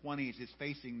 20s, is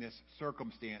facing this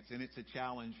circumstance, and it's a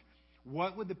challenge.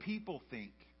 What would the people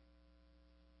think?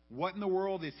 What in the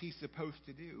world is he supposed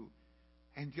to do?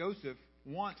 And Joseph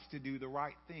wants to do the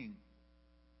right thing.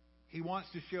 He wants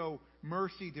to show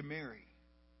mercy to Mary.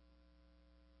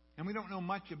 And we don't know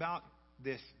much about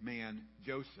this man,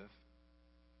 Joseph.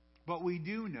 But we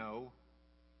do know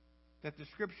that the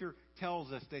Scripture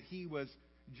tells us that he was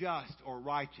just or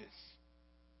righteous.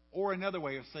 Or another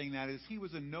way of saying that is he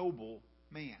was a noble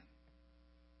man.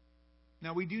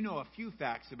 Now we do know a few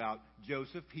facts about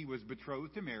Joseph. He was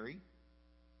betrothed to Mary.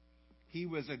 He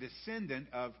was a descendant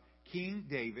of King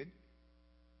David.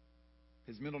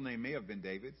 His middle name may have been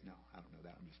David. No, I don't know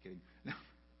that. I'm just kidding. No.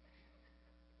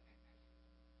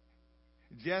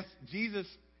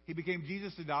 He became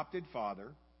Jesus' adopted father,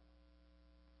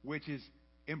 which is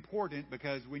important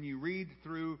because when you read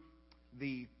through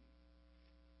the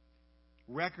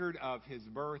record of his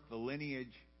birth, the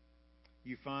lineage,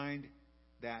 you find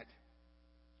that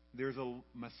there's a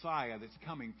Messiah that's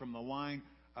coming from the line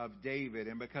of David.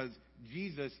 And because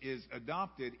Jesus is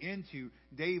adopted into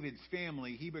David's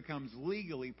family, he becomes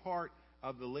legally part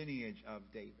of the lineage of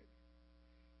David.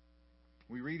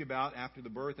 We read about, after the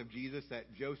birth of Jesus,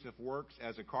 that Joseph works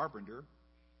as a carpenter.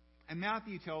 And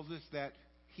Matthew tells us that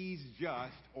he's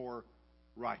just or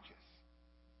righteous.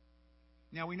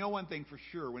 Now, we know one thing for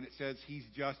sure when it says he's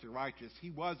just or righteous. He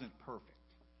wasn't perfect.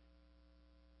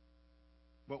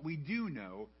 But we do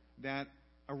know that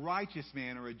a righteous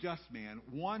man or a just man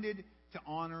wanted to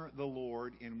honor the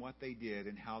Lord in what they did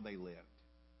and how they lived.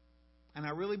 And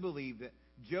I really believe that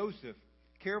Joseph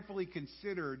carefully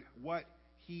considered what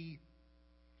he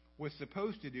was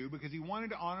supposed to do because he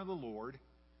wanted to honor the Lord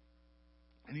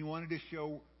and he wanted to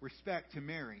show respect to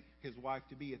Mary, his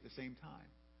wife-to-be, at the same time.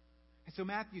 And so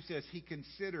Matthew says he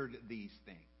considered these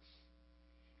things.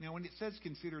 Now, when it says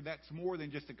consider, that's more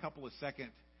than just a couple of seconds,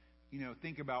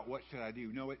 think about what should I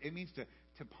do. No, it means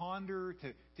to ponder,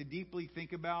 to deeply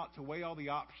think about, to weigh all the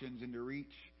options and to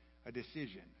reach a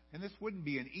decision. And this wouldn't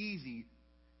be an easy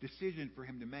decision for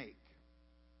him to make.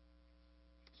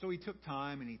 So he took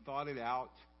time and he thought it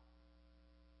out.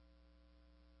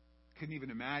 Couldn't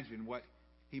even imagine what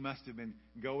he must have been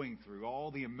going through. All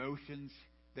the emotions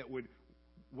that would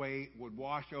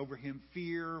wash over him.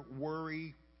 Fear,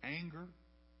 worry, anger.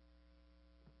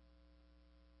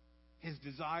 His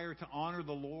desire to honor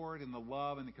the Lord and the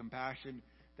love and the compassion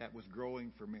that was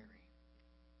growing for Mary.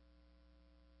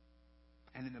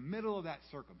 And in the middle of that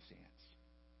circumstance,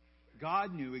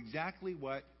 God knew exactly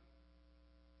what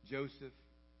Joseph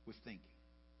was thinking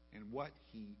and what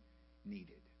he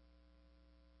needed.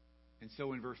 And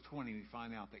so in verse 20, we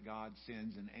find out that God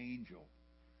sends an angel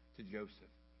to Joseph.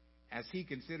 As he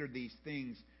considered these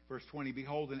things, verse 20,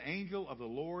 behold, an angel of the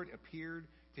Lord appeared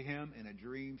to him in a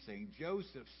dream, saying,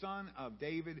 Joseph, son of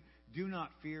David, do not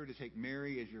fear to take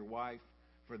Mary as your wife,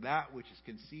 for that which is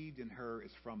conceived in her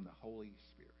is from the Holy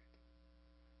Spirit.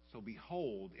 So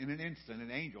behold, in an instant,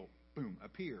 an angel, boom,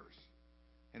 appears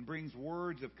and brings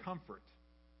words of comfort.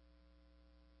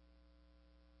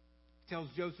 Tells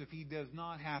Joseph he does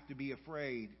not have to be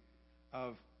afraid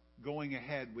of going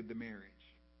ahead with the marriage.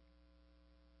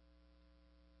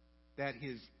 That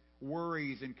his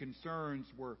worries and concerns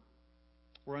were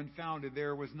unfounded.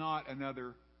 There was not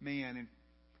another man.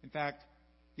 In fact,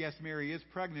 yes, Mary is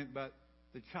pregnant, but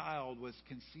the child was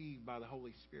conceived by the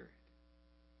Holy Spirit.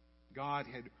 God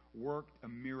had worked a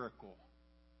miracle.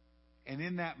 And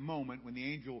in that moment, when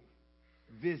the angel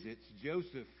visits,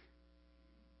 Joseph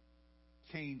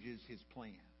changes his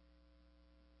plan.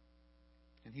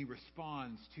 And he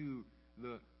responds to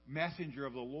the messenger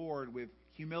of the Lord with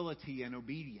humility and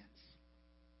obedience.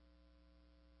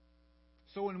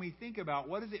 So when we think about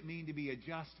what does it mean to be a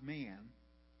just man,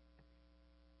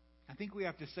 I think we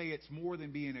have to say it's more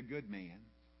than being a good man.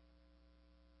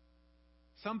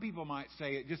 Some people might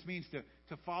say it just means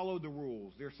to follow the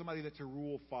rules. There's somebody that's a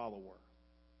rule follower.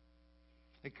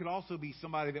 It could also be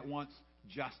somebody that wants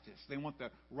justice. They want the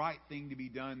right thing to be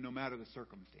done no matter the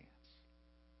circumstance.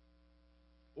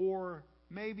 Or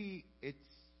maybe it's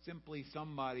simply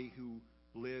somebody who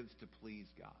lives to please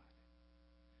God.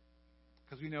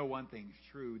 Because we know one thing's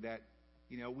true, that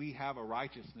we have a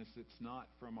righteousness that's not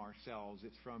from ourselves.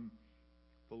 It's from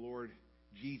the Lord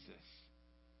Jesus.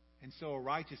 And so a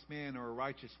righteous man or a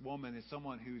righteous woman is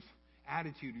someone whose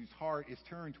attitude, whose heart is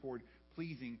turned toward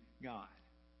pleasing God.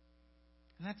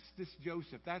 And that's this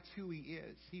Joseph. That's who he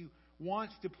is. He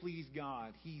wants to please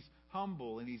God. He's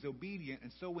humble and he's obedient.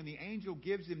 And so when the angel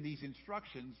gives him these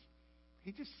instructions,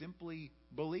 he just simply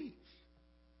believes.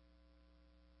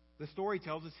 The story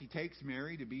tells us he takes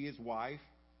Mary to be his wife.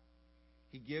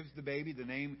 He gives the baby the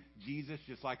name Jesus,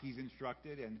 just like he's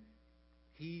instructed, and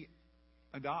he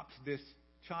adopts this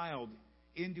child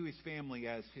into his family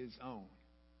as his own.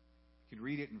 You can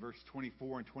read it in verse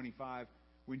 24 and 25.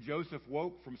 When Joseph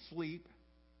woke from sleep,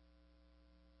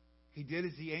 he did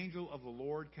as the angel of the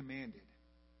Lord commanded.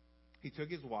 He took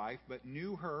his wife, but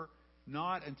knew her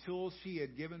not until she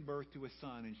had given birth to a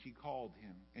son, and he called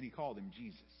him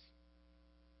Jesus.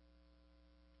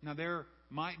 Now there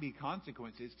might be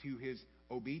consequences to his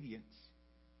obedience.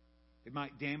 It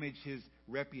might damage his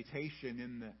reputation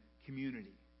in the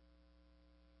community.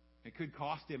 It could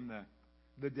cost him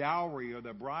the dowry or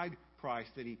the bride price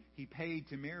that he paid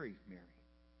to marry Mary.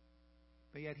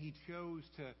 But yet he chose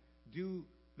to do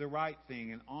the right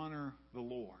thing and honor the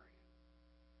Lord.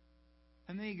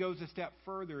 And then he goes a step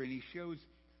further and he shows,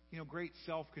 great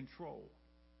self-control.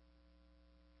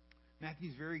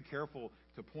 Matthew's very careful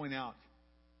to point out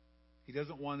he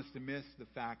doesn't want us to miss the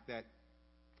fact that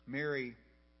Mary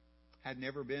had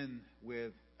never been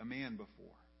with a man before.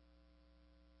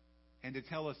 And to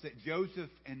tell us that Joseph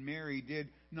and Mary did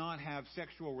not have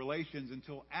sexual relations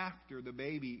until after the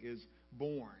baby is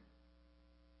born.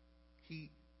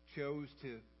 He chose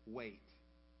to wait.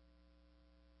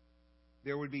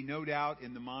 There would be no doubt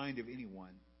in the mind of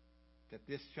anyone that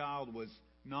this child was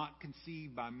not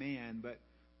conceived by man, but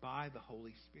by the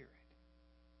Holy Spirit.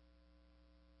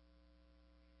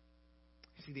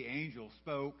 See, the angel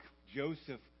spoke,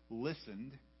 Joseph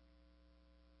listened,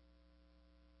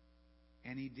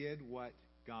 and he did what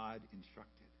God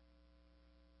instructed.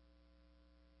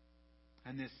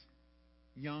 And this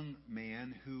young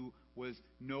man who was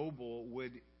noble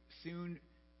would soon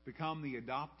become the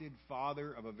adopted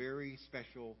father of a very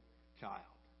special child.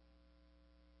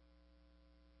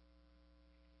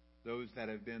 Those that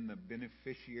have been the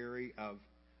beneficiary of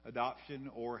adoption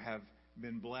or have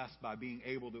been blessed by being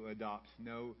able to adopt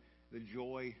know the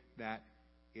joy that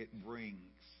it brings.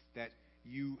 That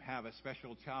you have a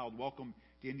special child welcomed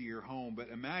into your home. But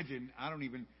imagine, I don't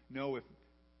even know if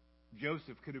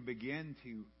Joseph could have begun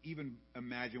to even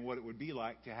imagine what it would be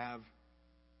like to have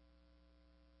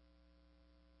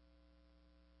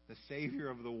the Savior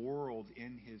of the world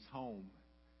in his home.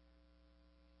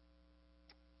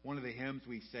 One of the hymns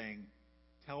we sang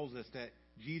tells us that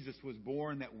Jesus was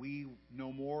born that we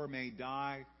no more may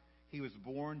die. He was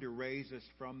born to raise us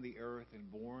from the earth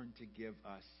and born to give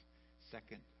us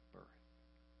second birth.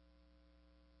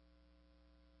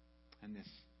 And this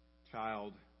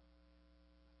child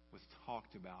was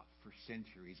talked about for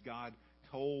centuries. God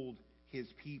told his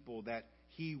people that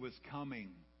he was coming.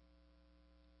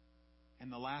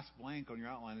 And the last blank on your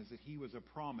outline is that he was a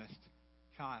promised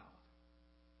child.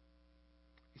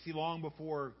 You see, long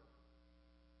before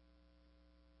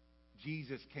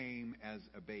Jesus came as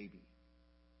a baby,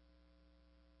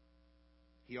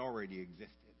 he already existed.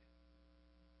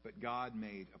 But God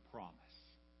made a promise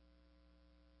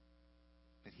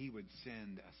that he would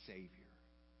send a Savior,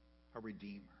 a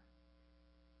Redeemer.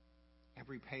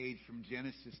 Every page from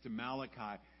Genesis to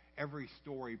Malachi, every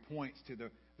story points to the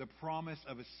promise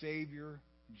of a Savior,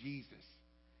 Jesus.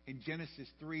 In Genesis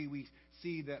 3, we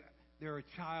see that a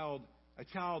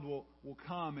child will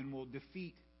come and will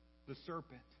defeat the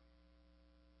serpent.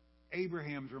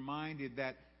 Abraham's reminded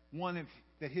that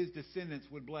his descendants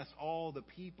would bless all the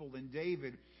people, and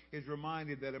David is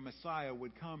reminded that a Messiah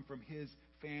would come from his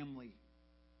family.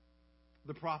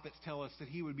 The prophets tell us that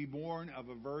he would be born of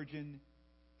a virgin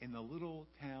in the little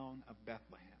town of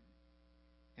Bethlehem.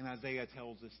 And Isaiah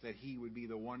tells us that he would be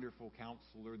the wonderful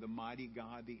counselor, the mighty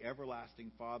God, the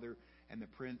everlasting Father, and the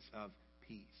Prince of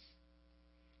Peace.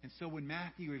 And so when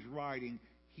Matthew is writing,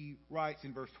 he writes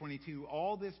in verse 22,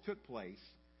 all this took place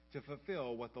to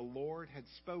fulfill what the Lord had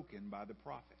spoken by the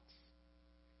prophets.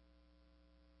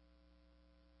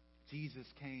 Jesus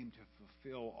came to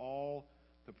fulfill all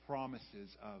the promises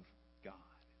of God.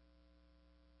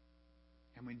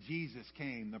 And when Jesus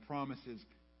came, the promises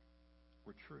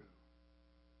were true.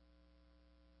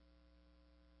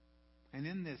 And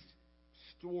in this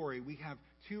story, we have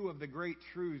two of the great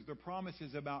truths, the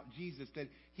promises about Jesus, that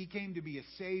He came to be a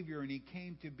Savior and He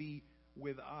came to be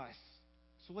with us.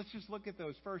 So let's just look at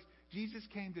those first. Jesus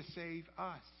came to save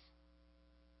us.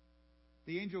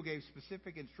 The angel gave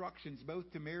specific instructions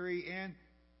both to Mary and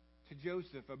to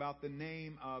Joseph about the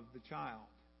name of the child.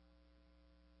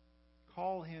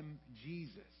 Call him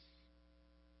Jesus,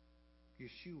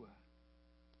 Yeshua.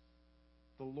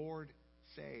 The Lord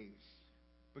saves,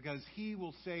 because He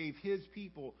will save His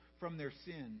people from their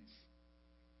sins.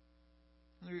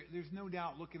 There's no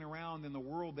doubt, looking around in the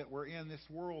world that we're in, this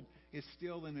world is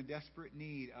still in a desperate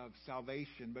need of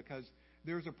salvation, because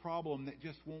there's a problem that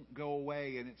just won't go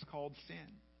away, and it's called sin.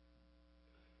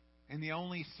 And the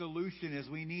only solution is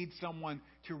we need someone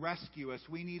to rescue us.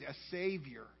 We need a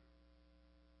Savior.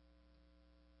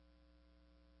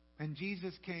 And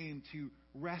Jesus came to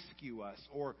rescue us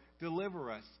or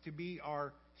deliver us, to be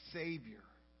our Savior.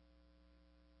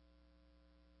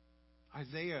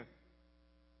 Isaiah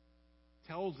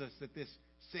tells us that this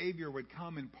Savior would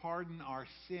come and pardon our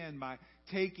sin by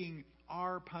taking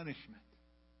our punishment,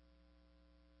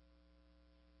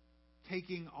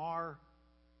 taking our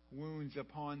wounds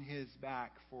upon His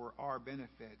back for our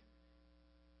benefit.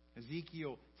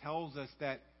 Ezekiel tells us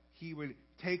that He would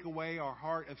take away our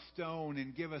heart of stone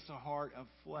and give us a heart of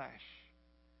flesh.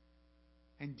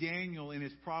 And Daniel, in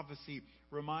his prophecy,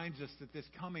 reminds us that this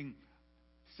coming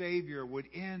Savior would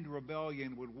end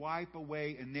rebellion, would wipe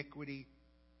away iniquity,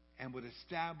 and would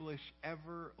establish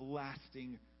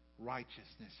everlasting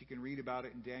righteousness. You can read about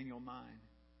it in Daniel 9.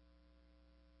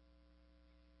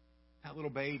 That little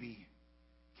baby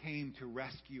came to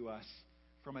rescue us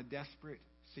from a desperate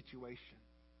situation,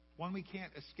 one we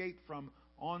can't escape from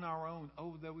on our own,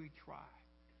 though we try.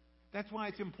 That's why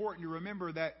it's important to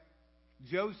remember that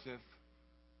Joseph,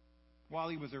 while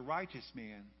he was a righteous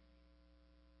man,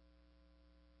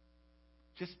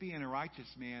 just being a righteous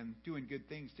man, doing good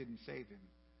things, didn't save him.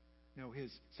 No,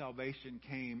 his salvation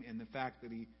came in the fact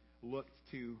that he looked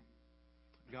to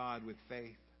God with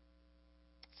faith.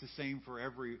 It's the same for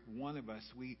every one of us.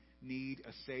 We need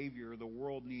a Savior. The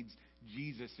world needs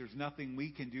Jesus. There's nothing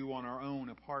we can do on our own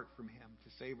apart from Him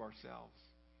to save ourselves.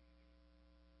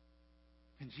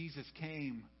 And Jesus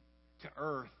came to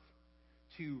earth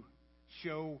to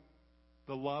show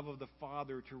the love of the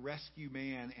Father, to rescue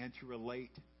man, and to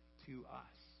relate to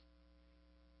us.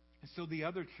 And so the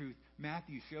other truth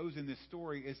Matthew shows in this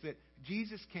story is that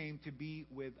Jesus came to be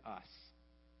with us.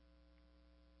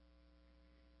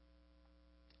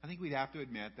 I think we'd have to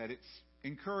admit that it's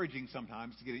encouraging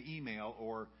sometimes to get an email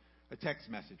or a text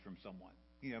message from someone.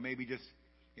 Maybe just,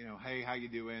 hey, how you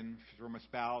doing? From a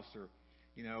spouse, or,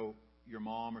 your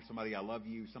mom or somebody, I love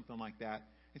you, something like that.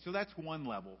 And so that's one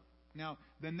level. Now,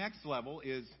 the next level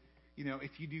is,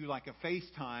 if you do like a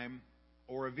FaceTime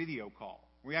or a video call.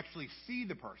 We actually see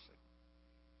the person.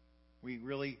 We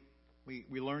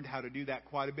learned how to do that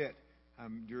quite a bit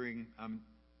during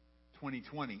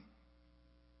 2020.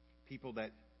 People that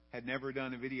had never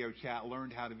done a video chat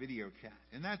learned how to video chat.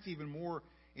 And that's even more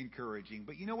encouraging.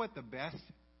 But you know what the best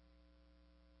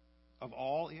of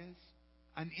all is?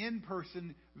 An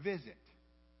in-person visit.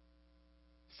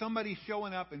 Somebody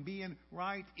showing up and being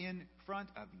right in front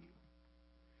of you.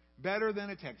 Better than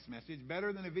a text message,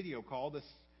 better than a video call.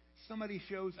 Somebody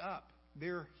shows up.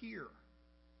 They're here.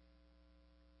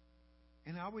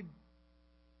 And I would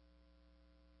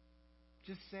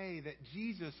just say that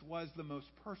Jesus was the most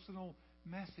personal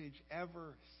message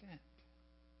ever sent.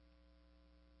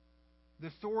 The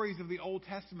stories of the Old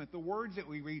Testament, the words that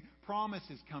we read,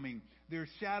 promises coming. There's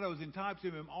shadows and types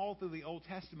of Him all through the Old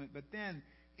Testament. But then,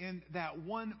 in that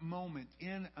one moment,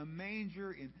 in a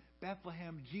manger in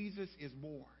Bethlehem, Jesus is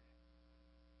born.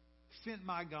 Sent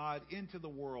by God into the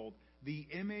world, the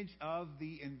image of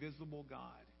the invisible God.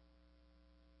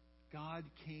 God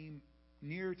came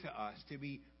near to us to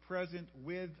be present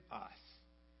with us.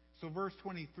 So verse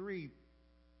 23,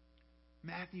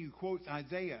 Matthew quotes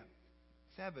Isaiah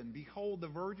 7. Behold, the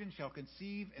virgin shall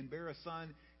conceive and bear a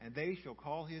son, and they shall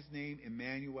call his name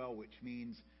Emmanuel, which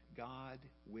means God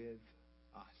with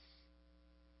us.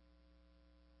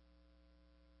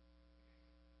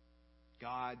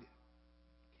 God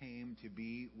came to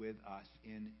be with us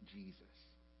in Jesus.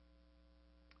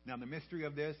 Now, the mystery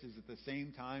of this is at the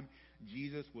same time,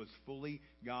 Jesus was fully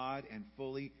God and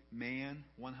fully man,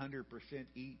 100%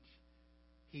 each.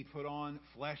 He put on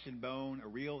flesh and bone, a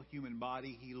real human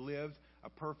body. He lived a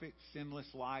perfect, sinless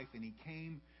life, and He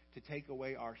came to take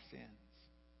away our sins.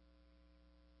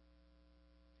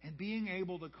 And being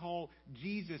able to call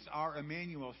Jesus our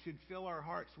Emmanuel should fill our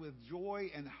hearts with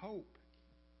joy and hope,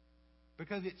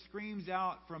 because it screams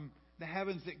out from the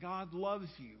heavens that God loves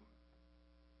you,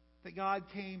 that God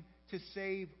came to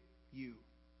save you,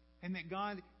 and that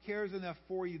God cares enough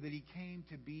for you that He came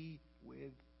to be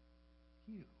with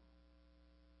you.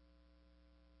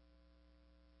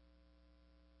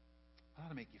 That ought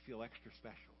to make you feel extra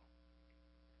special,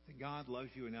 that God loves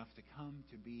you enough to come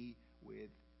to be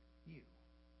with you.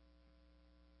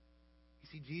 You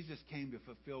see, Jesus came to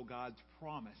fulfill God's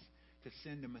promise to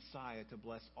send a Messiah to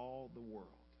bless all the world.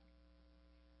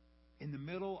 In the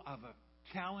middle of a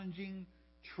challenging,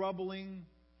 troubling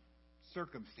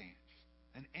circumstance,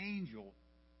 an angel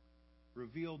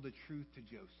revealed the truth to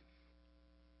Joseph.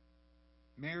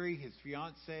 Mary, his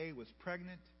fiancée, was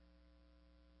pregnant,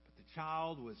 but the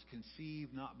child was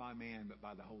conceived not by man, but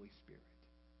by the Holy Spirit.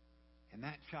 And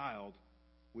that child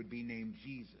would be named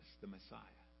Jesus, the Messiah.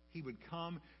 He would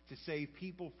come to save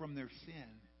people from their sin.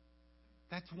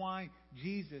 That's why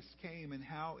Jesus came and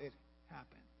how it happened.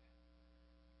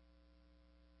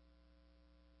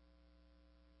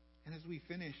 And as we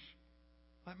finish,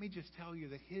 let me just tell you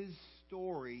that His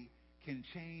story can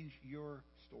change your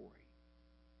story.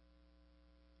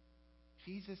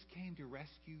 Jesus came to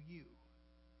rescue you.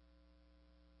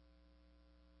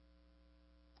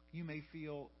 You may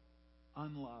feel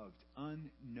unloved,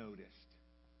 unnoticed,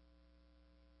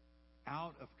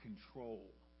 out of control.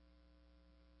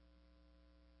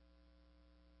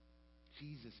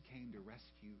 Jesus came to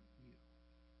rescue you.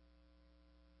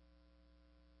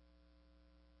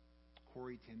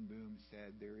 Corrie ten Boom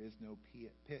said, "There is no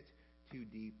pit too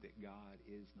deep that God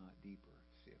is not deeper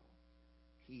still."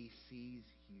 He sees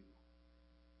you,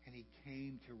 and He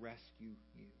came to rescue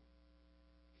you.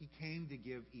 He came to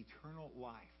give eternal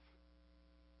life,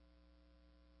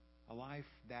 a life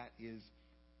that is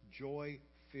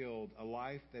joy-filled, a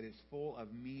life that is full of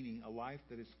meaning, a life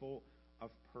that is full of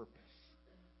purpose.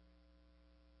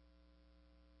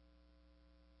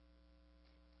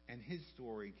 And His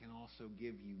story can also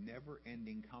give you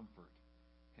never-ending comfort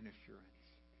and assurance.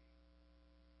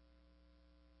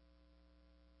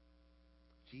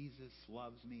 Jesus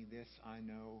loves me, this I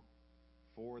know,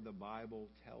 for the Bible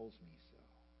tells me so.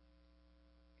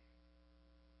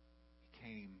 He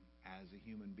came as a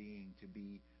human being to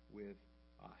be with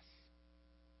us.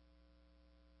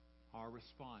 Our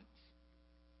response: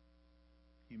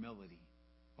 humility,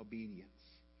 obedience,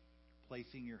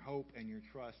 placing your hope and your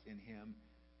trust in Him,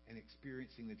 and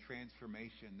experiencing the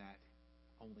transformation that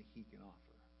only He can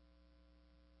offer.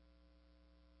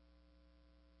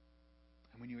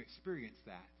 And when you experience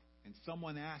that, and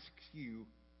someone asks you,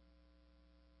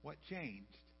 what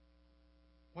changed?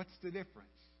 What's the difference?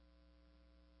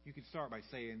 You can start by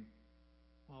saying,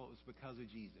 well, it was because of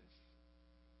Jesus.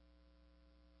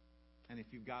 And if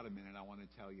you've got a minute, I want to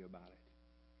tell you about it.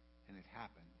 And it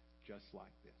happened just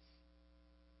like this.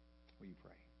 Will you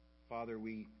pray? Father,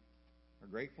 we are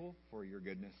grateful for your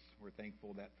goodness. We're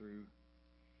thankful that through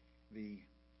the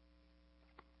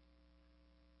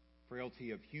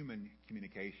frailty of human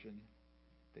communication,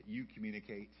 that you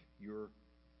communicate your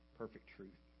perfect truth.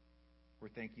 We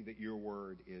thank you that your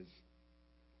word is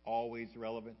always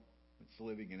relevant, it's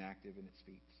living and active, and it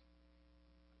speaks.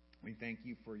 We thank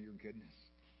you for your goodness.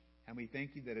 And we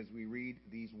thank you that as we read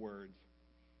these words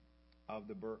of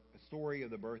the story of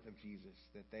the birth of Jesus,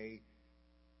 that they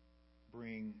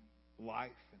bring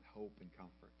life and hope and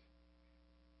comfort.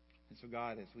 And so,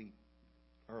 God, as we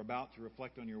are about to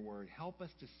reflect on your word, help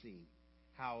us to see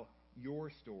how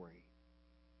your story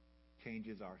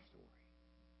changes our story.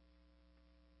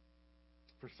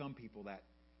 For some people, that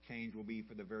change will be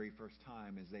for the very first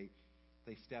time as they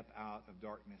step out of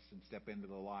darkness and step into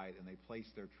the light, and they place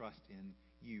their trust in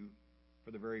you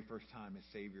for the very first time as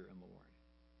Savior and Lord.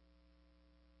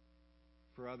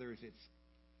 For others, it's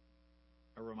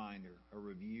a reminder, a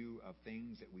review of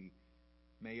things that we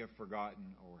may have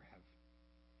forgotten or have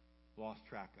lost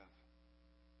track of.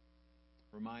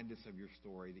 Remind us of your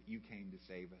story, that you came to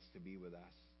save us, to be with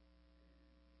us.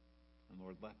 And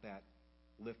Lord, let that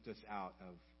lift us out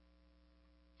of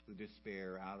the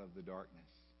despair, out of the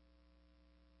darkness.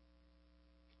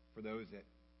 For those that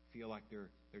feel like they're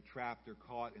trapped, they're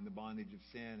caught in the bondage of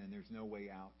sin and there's no way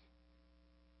out,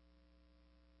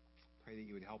 pray that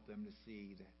you would help them to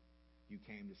see that you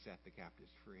came to set the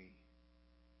captives free.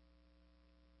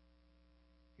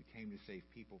 You came to save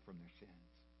people from their sins.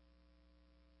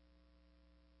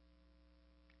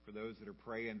 For those that are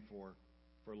praying for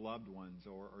loved ones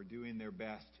or doing their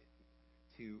best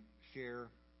to share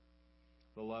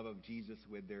the love of Jesus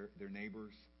with their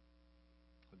neighbors,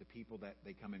 with the people that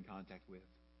they come in contact with.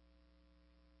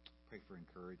 Pray for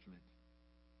encouragement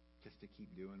just to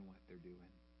keep doing what they're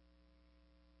doing.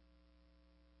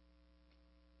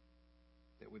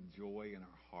 That with joy in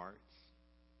our hearts,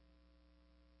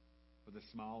 with a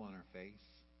smile on our face,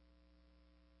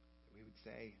 that we would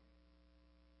say,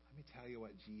 let me tell you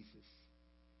what Jesus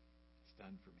has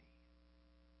done for me.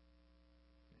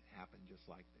 And it happened just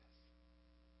like this.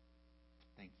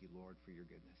 Thank you, Lord, for your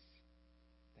goodness.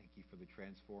 Thank you for the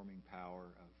transforming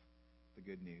power of the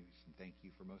good news. And thank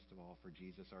you for most of all for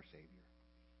Jesus, our Savior.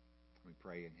 We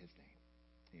pray in his name.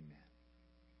 Amen.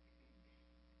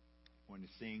 I want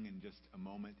to sing in just a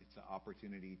moment. It's an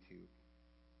opportunity to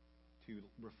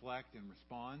reflect and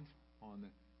respond on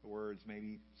the words,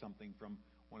 maybe something from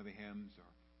one of the hymns, or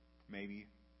maybe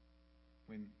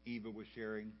when Eva was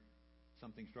sharing,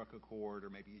 something struck a chord, or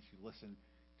maybe as you listen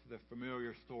to the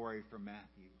familiar story from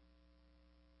Matthew,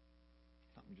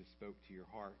 something just spoke to your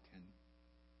heart. And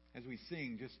as we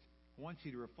sing, just I want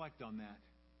you to reflect on that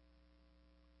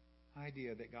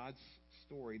idea that God's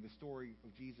story, the story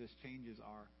of Jesus, changes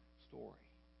our story.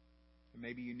 And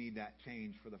maybe you need that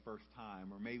change for the first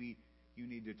time, or maybe you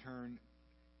need to turn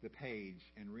the page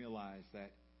and realize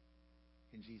that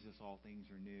in Jesus all things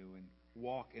are new, and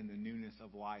walk in the newness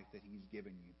of life that he's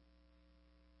given you.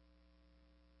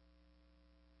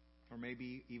 Or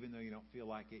maybe, even though you don't feel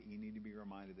like it, you need to be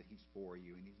reminded that he's for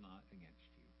you and he's not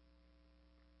against you.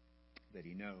 That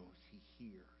he knows, he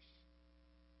hears,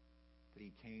 that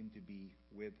he came to be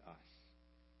with us,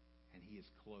 and he is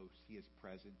close, he is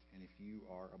present, and if you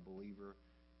are a believer,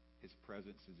 his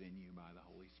presence is in you by the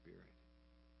Holy Spirit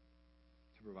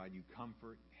to provide you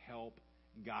comfort, help,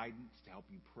 guidance, to help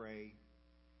you pray,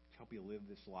 to help you live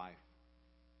this life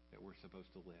that we're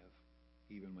supposed to live,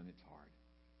 even when it's hard.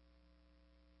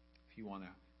 If you want to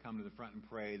come to the front and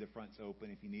pray, the front's open.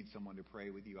 If you need someone to pray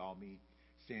with you, I'll be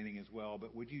standing as well.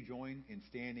 But would you join in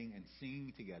standing and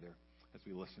singing together as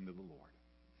we listen to the Lord?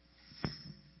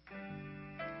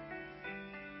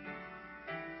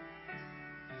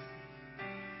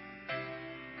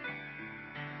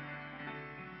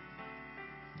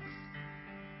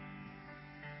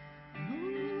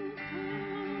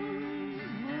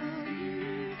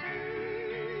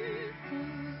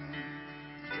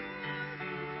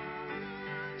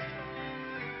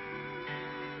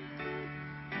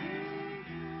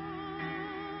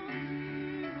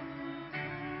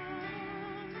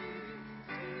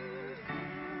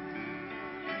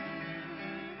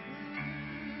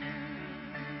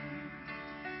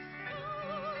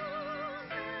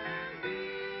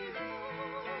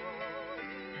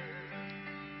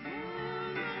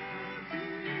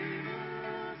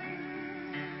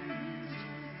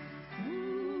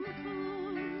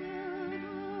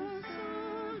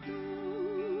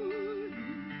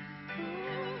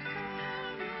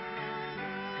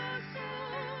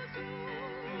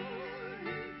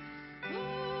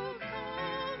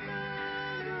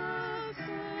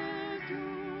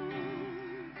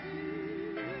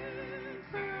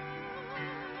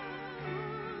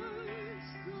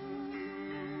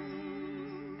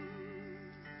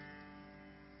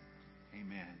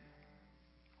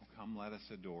 Let us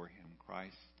adore him,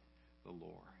 Christ the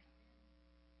Lord.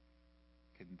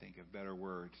 Couldn't think of better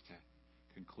words to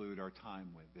conclude our time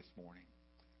with this morning.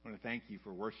 I want to thank you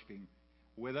for worshiping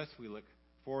with us. We look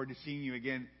forward to seeing you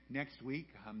again next week.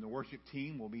 The worship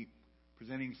team will be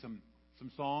presenting some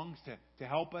songs to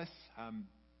help us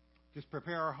just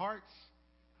prepare our hearts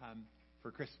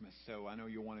for Christmas. So I know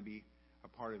you'll want to be a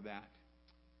part of that.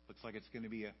 Looks like it's going to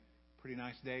be a pretty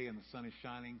nice day and the sun is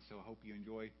shining, so I hope you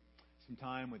enjoy some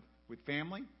time with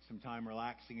family, some time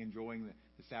relaxing, enjoying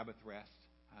the Sabbath rest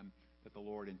that the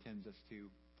Lord intends us to.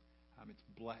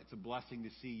 It's a blessing to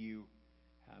see you.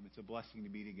 It's a blessing to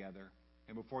be together.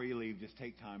 And before you leave, just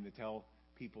take time to tell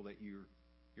people that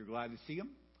you're glad to see them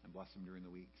and bless them during the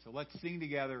week. So let's sing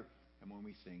together, and when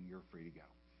we sing, you're free to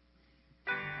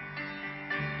go.